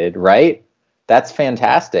investigated, right? That's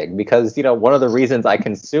fantastic, because, you know, one of the reasons I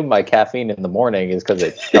consume my caffeine in the morning is because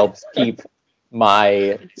it helps keep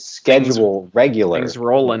my schedule regular. Things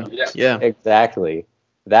rolling. Yeah. Exactly.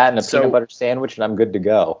 That and a So- peanut butter sandwich, and I'm good to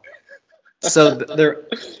go. So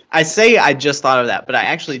I say I just thought of that, but I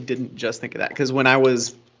actually didn't just think of that, because when I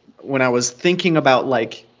was thinking about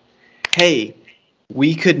like, hey,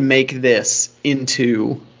 we could make this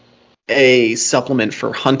into a supplement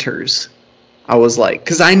for hunters, I was like,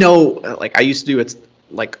 because I know, like, I used to do it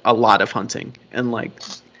like a lot of hunting, and like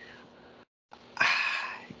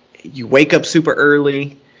you wake up super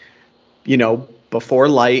early, before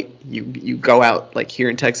light, you go out, like here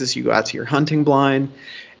in Texas, you go out to your hunting blind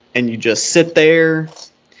and you just sit there,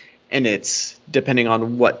 and it's depending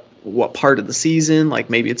on what part of the season, like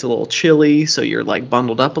maybe it's a little chilly, so you're like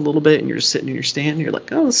bundled up a little bit and you're just sitting in your stand and you're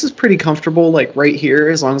like, oh, this is pretty comfortable, like right here,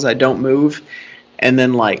 as long as I don't move. And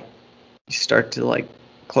then like you start to like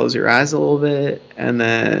close your eyes a little bit, and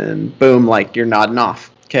then boom, like you're nodding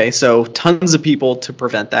off. Okay, so tons of people, to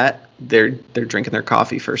prevent that, they're drinking their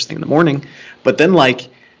coffee first thing in the morning, but then like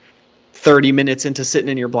 30 minutes into sitting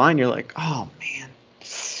in your blind, you're like, oh man,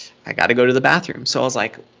 I got to go to the bathroom. So I was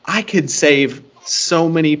like, I could save so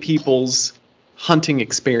many people's hunting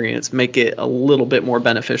experience, make it a little bit more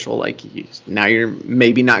beneficial. Like now you're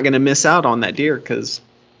maybe not going to miss out on that deer because,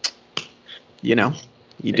 you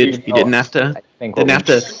didn't have to. I think what we need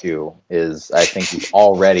to do is, I think you've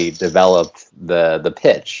already developed the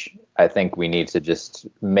pitch. I think we need to just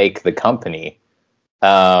make the company.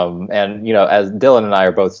 And as Dylan and I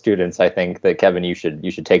are both students, I think that Kevin, you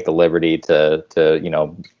should take the liberty to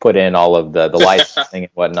put in all of the licensing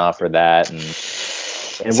and whatnot for that. And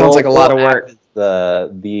sounds like a lot of work.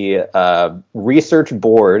 The research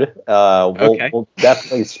board. We'll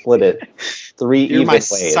definitely split it 3 You're even my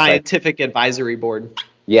ways. scientific advisory board.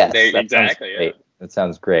 Yes, exactly. Yeah. That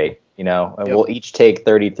sounds great. And we'll each take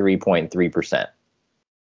 33.3%.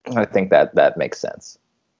 I think that makes sense.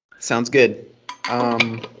 Sounds good.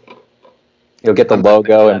 You'll get the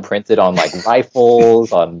logo imprinted on like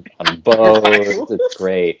rifles, on bows. It's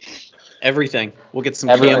great. Everything. We'll get some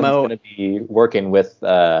Everyone's camo. going to be working with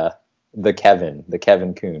the Kevin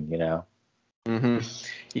Kuhn. Mm-hmm.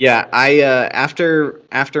 Yeah, I after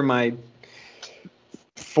my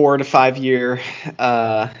 4 to 5 year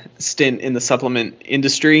stint in the supplement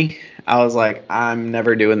industry, I was like, I'm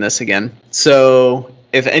never doing this again. So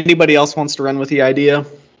if anybody else wants to run with the idea,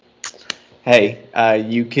 hey,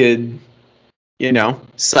 you could,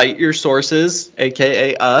 cite your sources,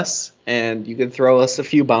 aka us, and you could throw us a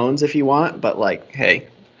few bones if you want. But like, hey,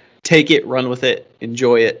 take it, run with it,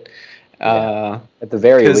 enjoy it. At the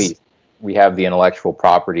very least, we have the intellectual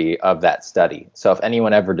property of that study. So if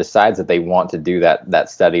anyone ever decides that they want to do that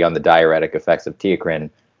study on the diuretic effects of teocrine,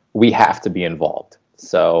 we have to be involved.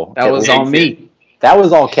 So that was all me. That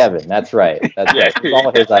was all Kevin. That's right. That's right. It was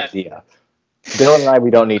all his idea. Dylan and I,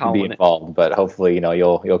 we don't need to be involved, but hopefully,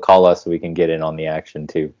 you'll call us so we can get in on the action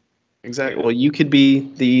too. Exactly. Well, you could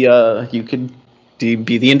be the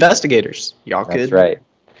be the investigators. That's right.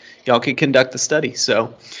 Y'all could conduct the study.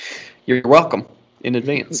 So you're welcome in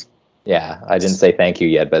advance. Yeah, I didn't say thank you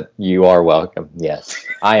yet, but you are welcome. Yes,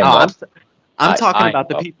 I am. I'm talking about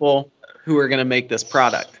the people who are going to make this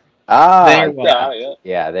product.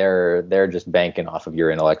 Yeah, they're just banking off of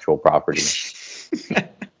your intellectual property.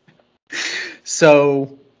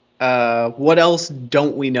 So, what else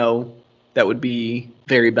don't we know that would be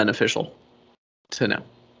very beneficial to know?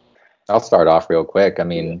 I'll start off real quick. I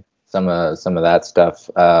mean, some of that stuff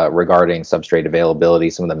regarding substrate availability,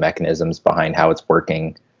 some of the mechanisms behind how it's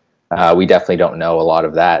working. We definitely don't know a lot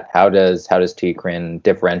of that. How does teocrine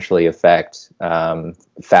differentially affect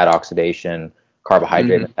fat oxidation,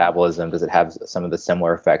 carbohydrate metabolism? Does it have some of the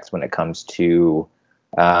similar effects when it comes to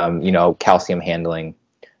calcium handling?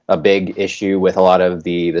 A big issue with a lot of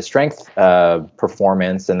the strength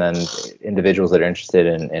performance, and then individuals that are interested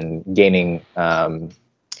in gaining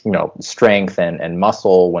strength and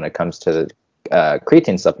muscle when it comes to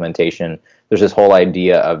creatine supplementation. There's this whole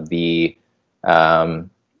idea of the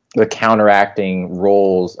counteracting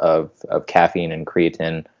roles of caffeine and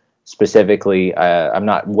creatine. Specifically, I'm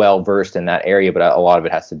not well versed in that area, but a lot of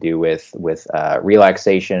it has to do with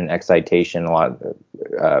relaxation, excitation, a lot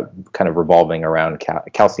kind of revolving around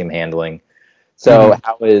calcium handling. So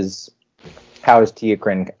how is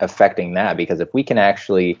teocrine affecting that? Because if we can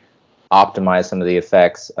actually optimize some of the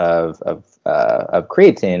effects of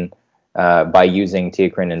creatine by using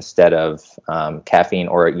teocrine instead of caffeine,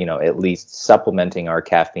 or at least supplementing our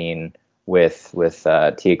caffeine with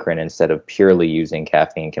teocrine instead of purely using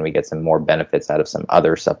caffeine, can we get some more benefits out of some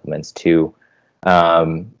other supplements too?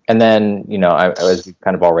 And then, as we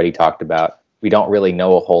kind of already talked about, we don't really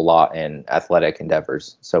know a whole lot in athletic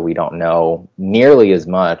endeavors, so we don't know nearly as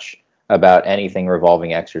much about anything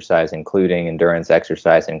revolving exercise, including endurance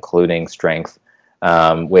exercise, including strength,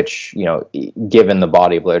 which, given the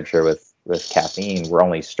body of literature with caffeine, we're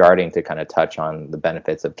only starting to kind of touch on the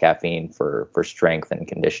benefits of caffeine for strength and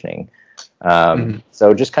conditioning.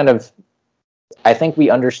 So just kind of, I think we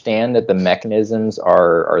understand that the mechanisms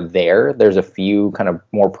are there. There's a few kind of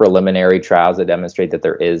more preliminary trials that demonstrate that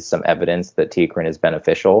there is some evidence that teacrine is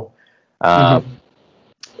beneficial.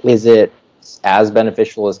 Is it as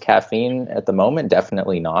beneficial as caffeine at the moment?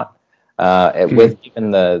 Definitely not. With even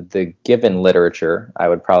the given literature, I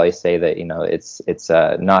would probably say that it's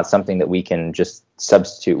not something that we can just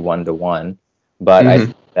substitute 1-to-1. But I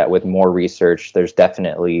think that with more research, there's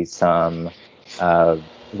definitely some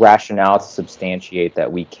rationale to substantiate that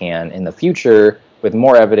we can, in the future, with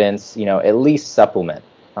more evidence, at least supplement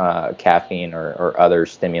caffeine or other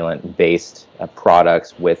stimulant-based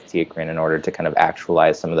products with teacrine in order to kind of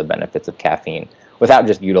actualize some of the benefits of caffeine without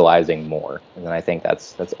just utilizing more. And I think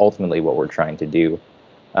that's ultimately what we're trying to do.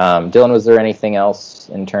 Dylan, was there anything else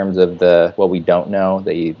in terms of what we don't know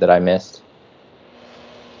that I missed?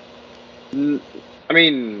 I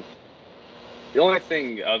mean, the only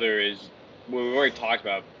thing other is what we've already talked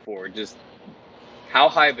about before, just how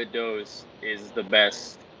high of a dose is the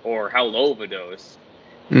best, or how low of a dose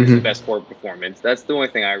is the best for performance. That's the only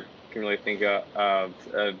thing I can really think of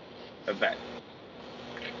that.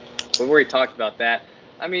 We've already talked about that.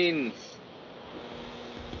 I mean,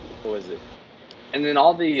 what was it? And then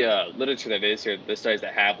all the literature that is here, the studies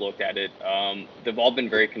that have looked at it, they've all been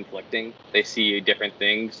very conflicting. They see different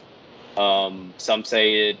things. Some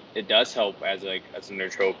say it does help as a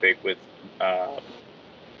nootropic with,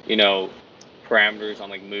 parameters on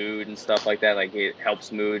like mood and stuff like that. Like it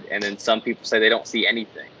helps mood. And then some people say they don't see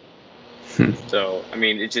anything. So, I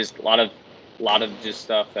mean, it's just a lot of just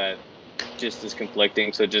stuff that just is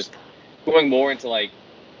conflicting. So just going more into like,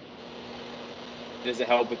 does it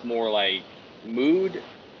help with more like mood,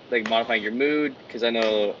 like modifying your mood? Because I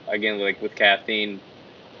know, again, like with caffeine,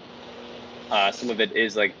 some of it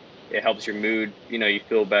is like it helps your mood, you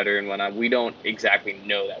feel better and whatnot. We don't exactly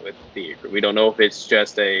know that with teacrine. We don't know if it's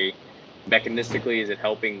just mechanistically, is it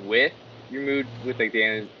helping with your mood with like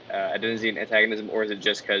the adenosine antagonism, or is it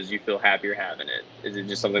just because you feel happier having it? Is it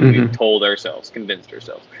just something we told ourselves, convinced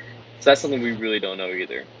ourselves? So that's something we really don't know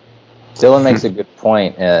either. Dylan makes a good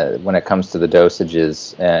point when it comes to the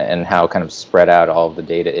dosages and how kind of spread out all of the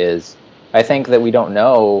data is. I think that we don't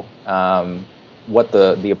know what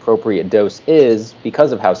the appropriate dose is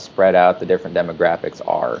because of how spread out the different demographics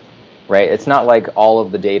are, right? It's not like all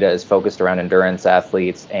of the data is focused around endurance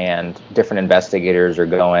athletes and different investigators are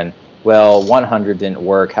going, well, 100 didn't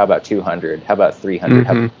work, how about 200? How about 300?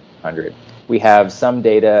 How about 100? We have some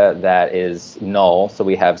data that is null, so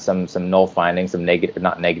we have some null findings, some negative,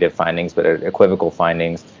 not negative findings, but equivocal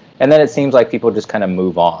findings. And then it seems like people just kind of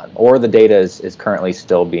move on, or the data is currently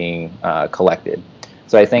still being collected.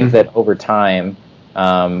 So I think that over time,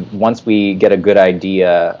 once we get a good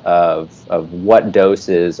idea of what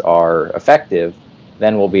doses are effective,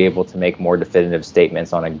 then we'll be able to make more definitive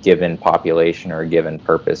statements on a given population or a given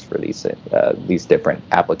purpose for these different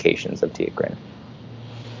applications of teacrine.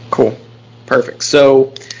 Cool. Perfect.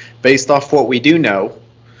 So based off what we do know,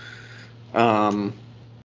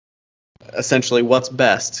 essentially what's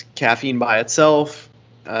best? Caffeine by itself,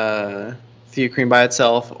 teacrine by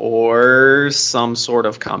itself, or some sort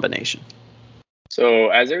of combination? So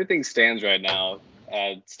as everything stands right now,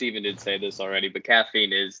 Stephen did say this already, but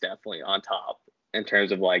caffeine is definitely on top in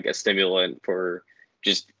terms of like a stimulant for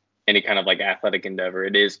just any kind of like athletic endeavor.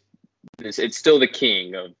 It's still the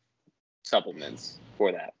king of supplements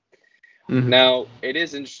for that. Now, it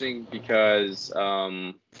is interesting because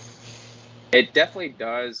it definitely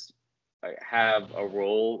does have a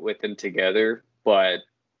role with them together, but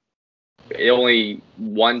only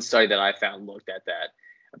one study that I found looked at that,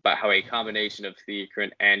 about how a combination of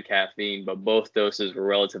teacrine and caffeine, but both doses were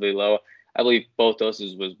relatively low. I believe both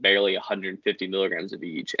doses was barely 150 milligrams of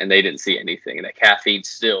each, and they didn't see anything. And that caffeine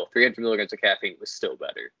still, 300 milligrams of caffeine was still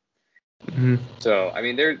better. So, I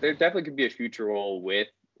mean, there definitely could be a future role with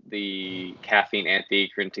the caffeine and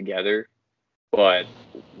teacrine together, but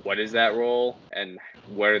what is that role and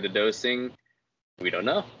what are the dosing? We don't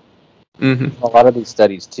know. A lot of these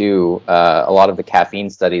studies too, a lot of the caffeine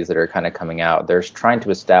studies that are kind of coming out, they're trying to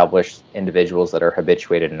establish individuals that are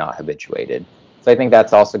habituated and not habituated. So I think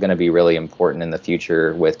that's also going to be really important in the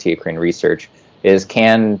future with teacrine research, is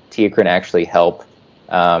can teacrine actually help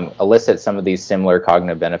elicit some of these similar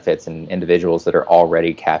cognitive benefits in individuals that are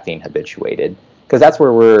already caffeine habituated? Because that's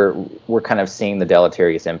where we're kind of seeing the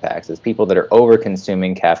deleterious impacts, is people that are over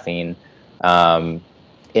consuming caffeine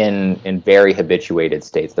in very habituated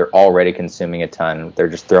states. They're already consuming a ton. They're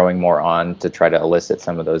just throwing more on to try to elicit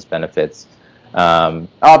some of those benefits.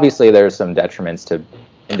 Obviously, there's some detriments to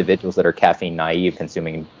individuals that are caffeine naive,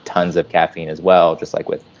 consuming tons of caffeine as well, just like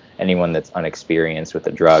with anyone that's unexperienced with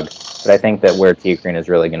the drug. But I think that where teacrine is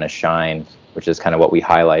really going to shine, which is kind of what we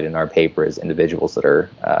highlight in our paper, is individuals that are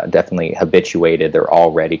definitely habituated. They're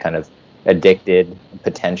already kind of addicted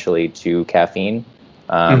potentially to caffeine,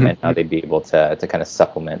 and how they'd be able to kind of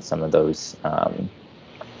supplement some of those,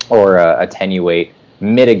 or attenuate,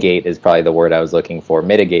 mitigate is probably the word I was looking for,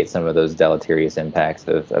 mitigate some of those deleterious impacts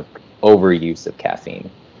of overuse of caffeine.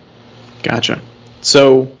 Gotcha.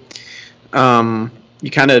 So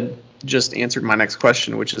you kind of just answered my next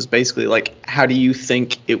question, which is basically like, how do you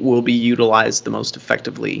think it will be utilized the most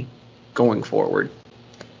effectively going forward?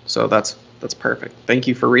 So that's perfect. Thank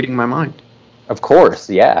you for reading my mind. Of course,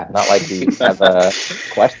 yeah. Not like we have a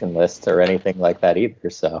question list or anything like that either.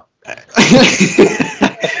 So,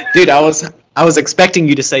 dude, I was expecting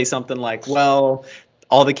you to say something like, well,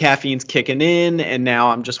 all the caffeine's kicking in, and now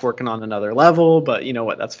I'm just working on another level. But you know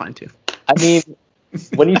what? That's fine too. I mean,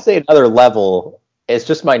 when you say another level, it's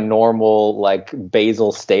just my normal, like,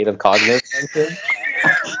 basal state of cognitive function.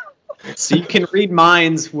 So you can read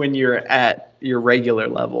minds when you're at your regular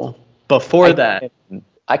level. Before that,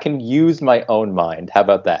 I can use my own mind. How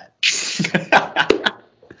about that?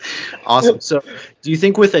 Awesome. So do you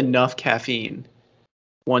think with enough caffeine,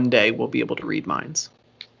 one day we'll be able to read minds?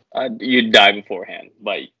 You'd die beforehand,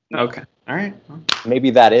 but no. Okay. All right. Well. Maybe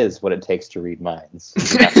that is what it takes to read minds.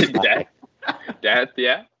 Death,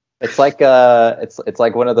 yeah. It's like it's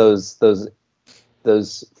like one of those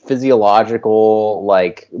physiological,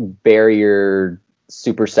 like, barrier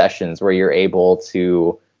supersessions where you're able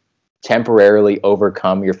to temporarily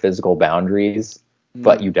overcome your physical boundaries,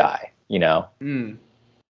 but you die, you know?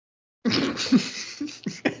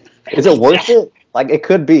 Is it worth it? Like, it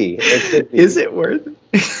could be. Is it worth it?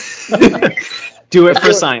 Do it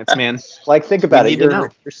for science, man. Like, think about it.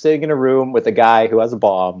 You're sitting in a room with a guy who has a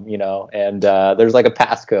bomb, you know, and there's like a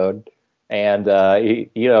passcode, and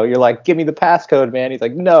you know, you're like, give me the passcode, man. He's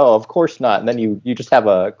like, no, of course not. And then you just have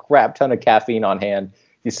a crap ton of caffeine on hand.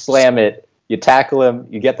 You slam it, you tackle him,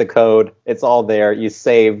 you get the code. It's all there. You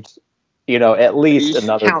saved, you know, at least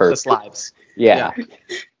another countless person. Lives. Yeah.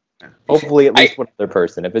 Hopefully at least one other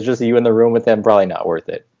person. If it's just you in the room with them, probably not worth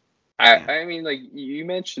it. I mean, like, you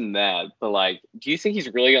mentioned that, but, like, do you think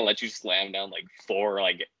he's really gonna let you slam down like 4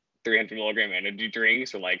 like 300 milligram energy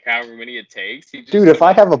drinks, or like however many it takes? Dude, if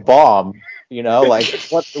I have a bomb, you know, like,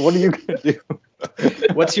 what are you gonna do?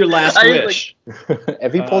 What's your last wish?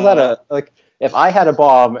 If he pulls out if I had a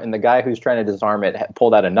bomb and the guy who's trying to disarm it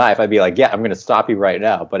pulled out a knife, I'd be like, yeah, I'm gonna stop you right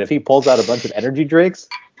now. But if he pulls out a bunch of energy drinks,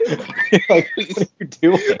 like, what are you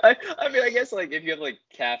doing? I mean, I guess, like, if you have like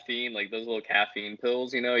caffeine, like those little caffeine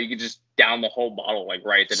pills, you know, you could just down the whole bottle, like,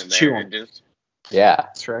 right then and there, and just. Yeah,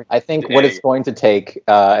 that's right. I think what it's going to take,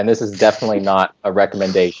 and this is definitely not a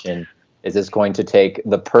recommendation, is it's going to take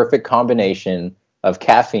the perfect combination of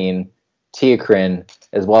caffeine, teacrine,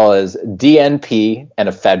 as well as DNP and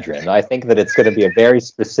ephedrine. I think that it's going to be a very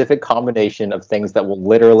specific combination of things that will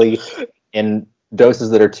literally, in doses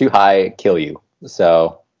that are too high, kill you.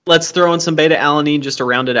 So let's throw in some beta-alanine just to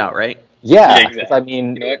round it out, right? Yeah, exactly. I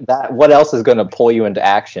mean, what else is going to pull you into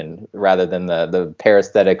action rather than the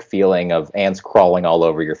paresthetic feeling of ants crawling all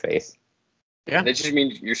over your face? Yeah, that just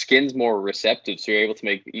means your skin's more receptive, so you're able to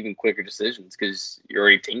make even quicker decisions because you're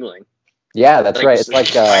already tingling. Yeah, that's right. It's like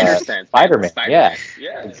Spider-Man. Yeah,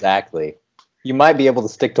 exactly. You might be able to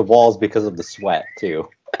stick to walls because of the sweat, too.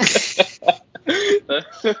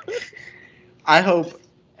 I hope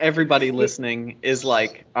everybody listening is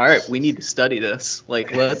like, all right, we need to study this.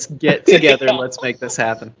 Like, let's get together. Let's make this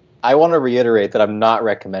happen. I want to reiterate that I'm not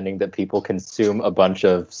recommending that people consume a bunch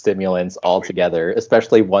of stimulants altogether,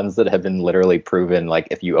 especially ones that have been literally proven, like,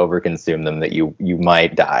 if you overconsume them, that you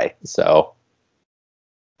might die. So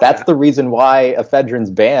that's the reason why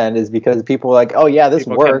ephedrine's banned, is because people are like, oh yeah, this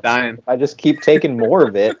works. If I just keep taking more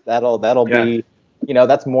of it, that'll be, you know,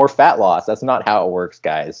 that's more fat loss. That's not how it works,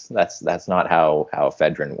 guys. That's not how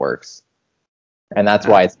ephedrine works. And that's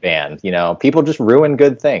why it's banned. You know, people just ruin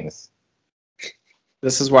good things.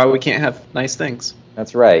 This is why we can't have nice things.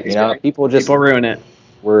 That's right. You know, people ruin it.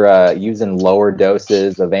 We're using lower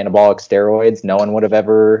doses of anabolic steroids. No one would have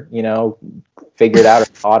ever, you know, figured out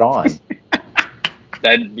or caught on.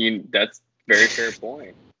 That's a very fair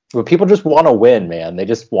point. But people just want to win, man. They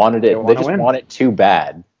just wanted it. They just want it too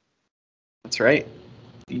bad. That's right.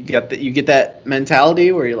 You get that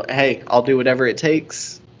mentality where you're like, hey, I'll do whatever it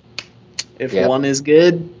takes. If one is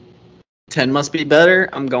good, 10 must be better.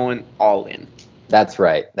 I'm going all in. That's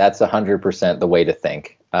right. That's 100% the way to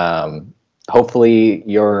think. Hopefully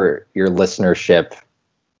your listenership,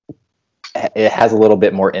 it has a little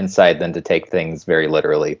bit more insight than to take things very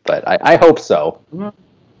literally, but I hope so.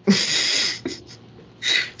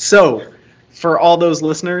 So, for all those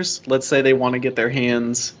listeners, let's say they want to get their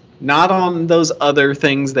hands not on those other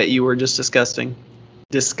things that you were just discussing,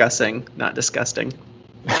 not disgusting.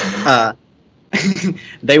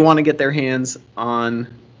 They want to get their hands on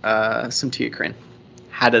some teocrine.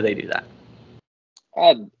 How do they do that?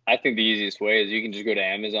 I think the easiest way is you can just go to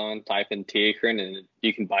Amazon, type in teocrine, and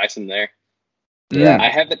you can buy some there. Yeah.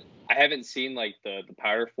 I haven't seen like the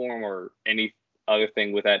powder form or any other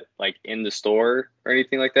thing with that like in the store or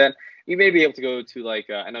anything like that. You may be able to go to like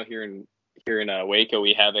I know here in Waco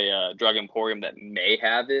we have a drug emporium that may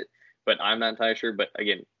have it, but I'm not entirely sure. But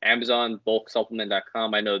again, Amazon,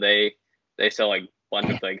 bulksupplement.com, I know they sell like a bunch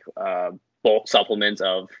of like bulk supplements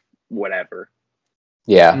of whatever.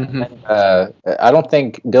 Yeah. Mm-hmm. I don't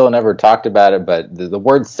think Dylan ever talked about it, but the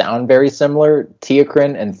words sound very similar.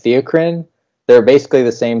 Teocrine and theocrine, they're basically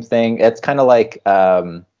the same thing. It's kind of like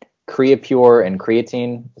Creapure and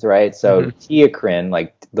creatine, right? So teocrine,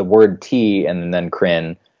 like the word T and then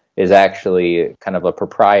crin, is actually kind of a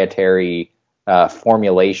proprietary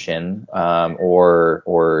formulation or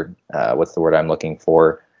what's the word I'm looking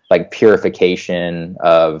for? Like purification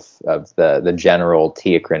of the general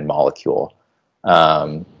teocrine molecule.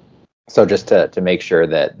 So just to make sure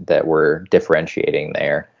that we're differentiating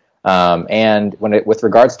there. And with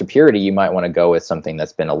regards to purity, you might want to go with something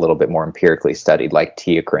that's been a little bit more empirically studied, like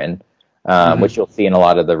teocrine, which you'll see in a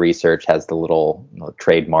lot of the research has the little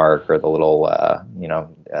trademark or the little,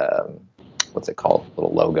 what's it called?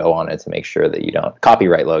 Little logo on it to make sure that you don't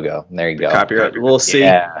copyright logo. And there you go. Copyright. Little C.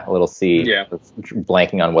 Yeah, a little C. Yeah.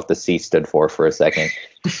 Blanking on what the C stood for a second.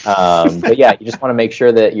 But yeah, you just want to make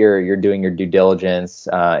sure that you're doing your due diligence.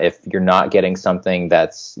 If you're not getting something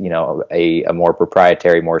that's a more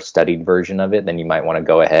proprietary, more studied version of it, then you might want to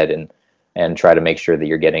go ahead and try to make sure that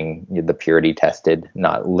you're getting the purity tested.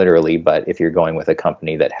 Not literally, but if you're going with a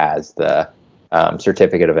company that has the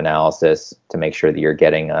certificate of analysis to make sure that you're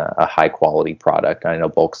getting a high quality product. I know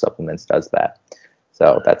Bulk Supplements does that.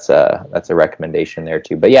 So that's a recommendation there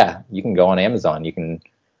too. But yeah, you can go on Amazon. You can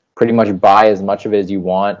pretty much buy as much of it as you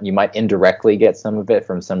want. You might indirectly get some of it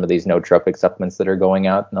from some of these nootropic supplements that are going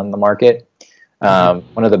out on the market.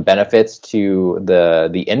 One of the benefits to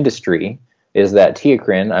the industry is that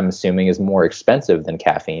teocrine, I'm assuming, is more expensive than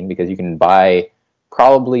caffeine because you can buy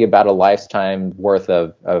probably about a lifetime worth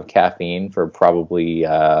of caffeine for probably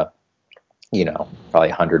 $100,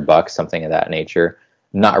 something of that nature.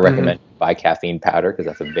 Not recommend buy caffeine powder because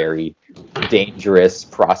that's a very dangerous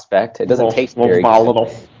prospect. It doesn't taste very volatile.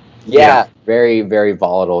 Good. Yeah, very, very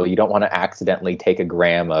volatile. You don't want to accidentally take a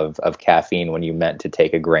gram of caffeine when you meant to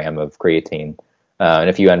take a gram of creatine. And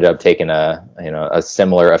if you end up taking a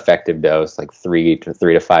similar effective dose, like 3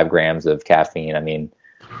 to 5 grams of caffeine, I mean,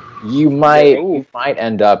 you might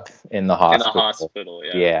end up in the hospital. In the hospital,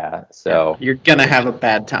 yeah. Yeah, so you're gonna have a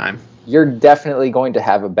bad time. You're definitely going to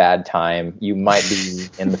have a bad time. You might be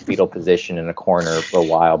in the fetal position in a corner for a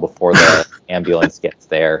while before the ambulance gets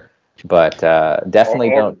there. But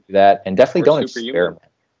definitely don't do that, and definitely don't experiment.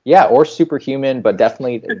 Yeah, or superhuman, but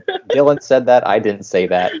definitely Dylan said that. I didn't say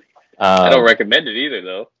that. I don't recommend it either,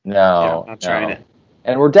 though. No, I'm trying it.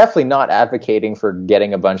 And we're definitely not advocating for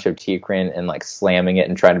getting a bunch of teocrine and like slamming it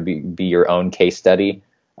and trying to be your own case study,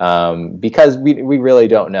 because we really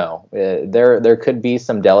don't know. There could be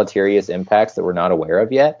some deleterious impacts that we're not aware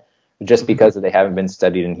of yet, just because they haven't been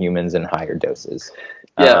studied in humans in higher doses.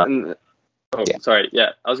 Yeah. Sorry. Yeah,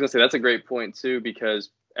 I was gonna say that's a great point too, because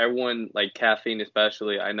everyone, like caffeine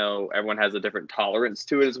especially, I know everyone has a different tolerance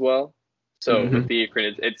to it as well. So with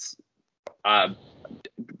teocrine, it's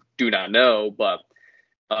do not know, but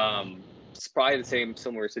it's probably the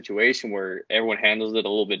similar situation where everyone handles it a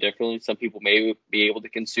little bit differently. Some people may be able to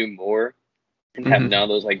consume more and have none of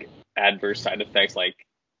those like adverse side effects. Like,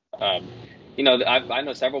 I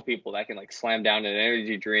know several people that can like slam down an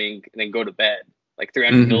energy drink and then go to bed, like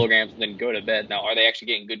 300 milligrams, and then go to bed. Now, are they actually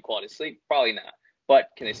getting good quality sleep? Probably not. But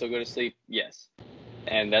can they still go to sleep? Yes.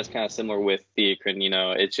 And that's kind of similar with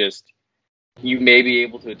theocrine. It's just you may be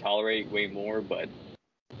able to tolerate way more, but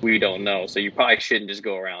we don't know. So you probably shouldn't just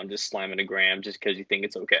go around just slamming a gram just because you think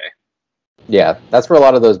it's okay. Yeah, that's where a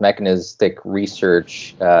lot of those mechanistic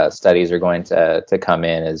research studies are going to come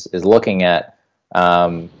in, is looking at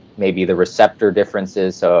maybe the receptor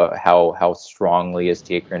differences. So how strongly is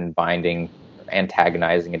teocrine binding,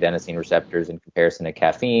 antagonizing adenosine receptors in comparison to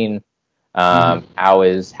caffeine? How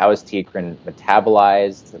is teacrine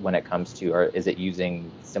metabolized when it comes to, or is it using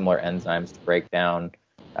similar enzymes to break down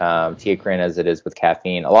teacrine as it is with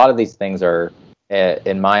caffeine? A lot of these things are,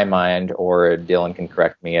 in my mind, or Dylan can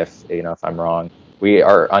correct me if I'm wrong, we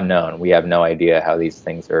are unknown. We have no idea how these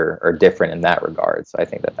things are different in that regard. So I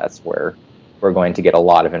think that's where we're going to get a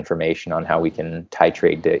lot of information on how we can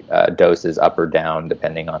titrate doses up or down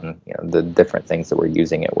depending on the different things that we're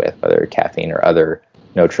using it with, whether caffeine or other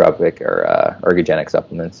nootropic or ergogenic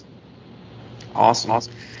supplements. Awesome.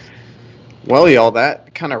 Well, y'all,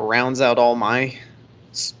 that kind of rounds out all my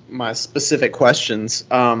specific questions.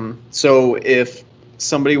 So if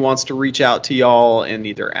somebody wants to reach out to y'all and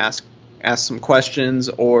either ask some questions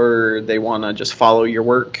or they want to just follow your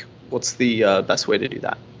work, what's the best way to do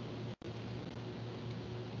that?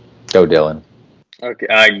 Go, Dylan. Okay,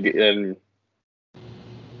 I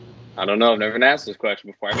don't know. I've never been asked this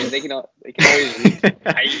question before. I mean, they can always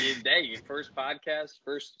first podcast,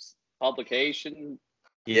 first publication.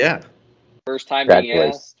 Yeah. First time being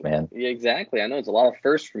asked. Man. Yeah, exactly. I know it's a lot of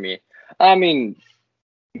firsts for me. I mean,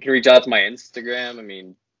 you can reach out to my Instagram. I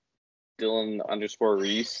mean,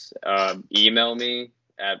 Dylan_Reis. Email me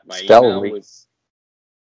at my email with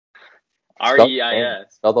REIS.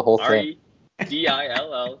 Spell the whole thing.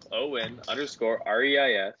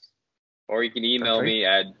 DILLON_REIS. Or you can email me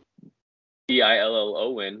at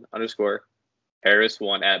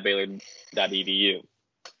DILLON_Harris1@Baylor.edu.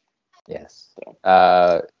 Yes. So.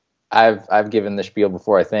 I've given the spiel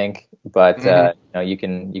before, I think, but you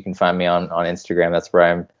can find me on Instagram. That's where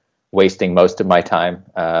I'm wasting most of my time.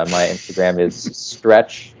 My Instagram is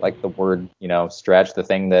stretch, like the word, stretch, the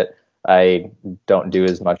thing that I don't do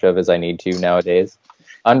as much of as I need to nowadays.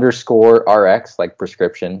 _RX, like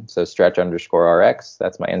prescription. So stretch_RX.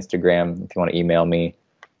 That's my Instagram. If you want to email me,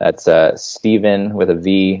 that's Stephen with a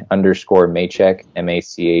V _Machek,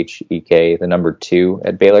 MACHEK, the number 2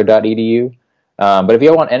 at Baylor.edu. But if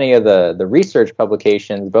you want any of the research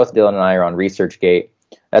publications, both Dylan and I are on ResearchGate.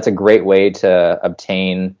 That's a great way to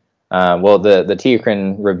obtain. The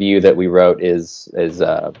teacrine review that we wrote is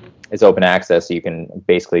open access, so you can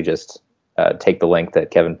basically just take the link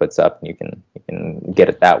that Kevin puts up, and you can get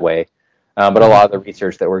it that way. But a lot of the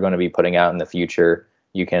research that we're going to be putting out in the future,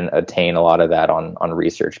 you can attain a lot of that on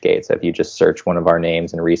ResearchGate. So if you just search one of our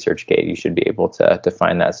names in ResearchGate, you should be able to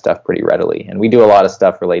find that stuff pretty readily. And we do a lot of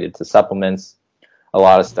stuff related to supplements, a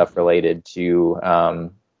lot of stuff related to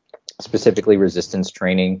specifically resistance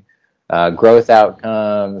training, growth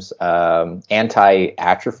outcomes,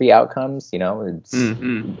 anti-atrophy outcomes. It's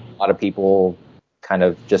a lot of people kind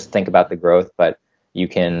of just think about the growth, but you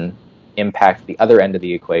can impact the other end of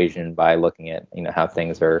the equation by looking at how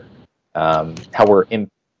things are, how we're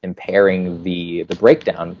impairing the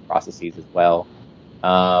breakdown processes as well.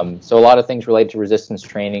 So a lot of things related to resistance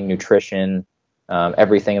training, nutrition,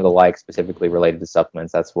 everything of the like, specifically related to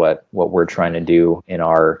supplements. That's what we're trying to do in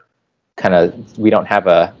our we don't have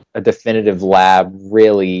a definitive lab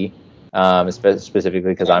really,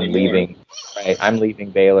 specifically because I'm leaving. Right, I'm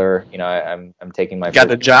leaving Baylor. I'm taking my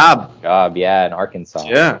got a job, in Arkansas.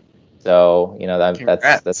 Yeah. So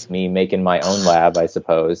that's me making my own lab, I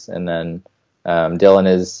suppose. And then Dylan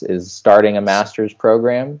is starting a master's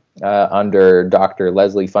program under Dr.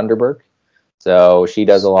 Leslie Funderburk. So she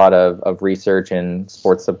does a lot of research in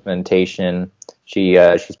sports supplementation.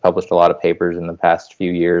 She's published a lot of papers in the past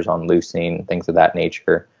few years on leucine, things of that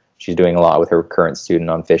nature. She's doing a lot with her current student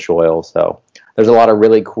on fish oil. So there's a lot of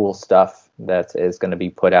really cool stuff that is going to be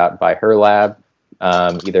put out by her lab,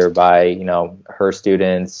 either by her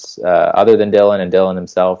students other than Dylan and Dylan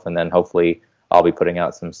himself, and then hopefully I'll be putting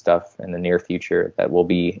out some stuff in the near future that will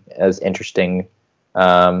be as interesting,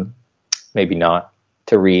 maybe not,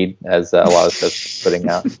 to read as a lot of stuff putting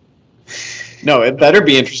out. No, it better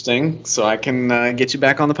be interesting so I can get you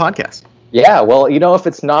back on the podcast. Yeah, well, if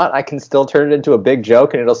it's not, I can still turn it into a big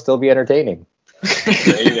joke and it'll still be entertaining.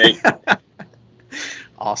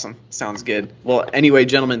 Awesome. Sounds good. Well, anyway,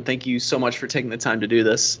 gentlemen, thank you so much for taking the time to do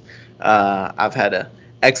this. I've had an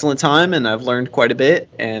excellent time and I've learned quite a bit,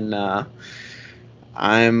 and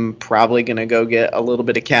I'm probably going to go get a little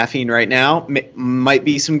bit of caffeine right now. Might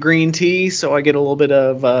be some green tea, so I get a little bit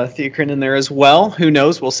of theacrine in there as well. Who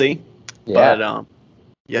knows? We'll see. Yeah. But,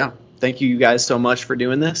 thank you guys so much for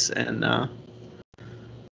doing this. And,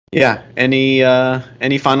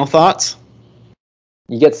 any final thoughts?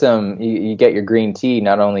 You get you get your green tea.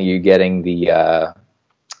 Not only are you getting the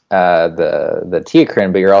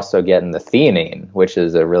teacrine, but you're also getting the theanine, which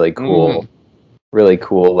is a really cool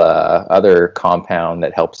other compound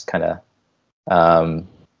that helps kind of,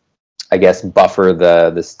 buffer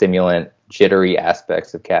the stimulant jittery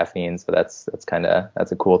aspects of caffeine. So that's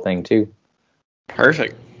a cool thing too.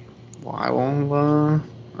 Perfect. Well,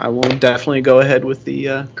 I will definitely go ahead with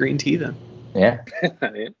the green tea then. Yeah,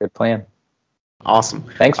 Yeah. good plan. Awesome.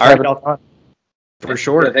 Thanks for All right, having us on. For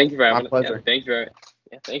sure. Yeah, thank you for having My pleasure. Yeah, thank you.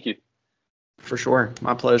 Yeah, thank you. For sure.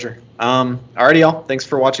 My pleasure. Alrighty, y'all. Thanks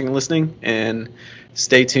for watching and listening, and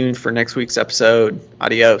stay tuned for next week's episode.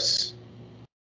 Adios.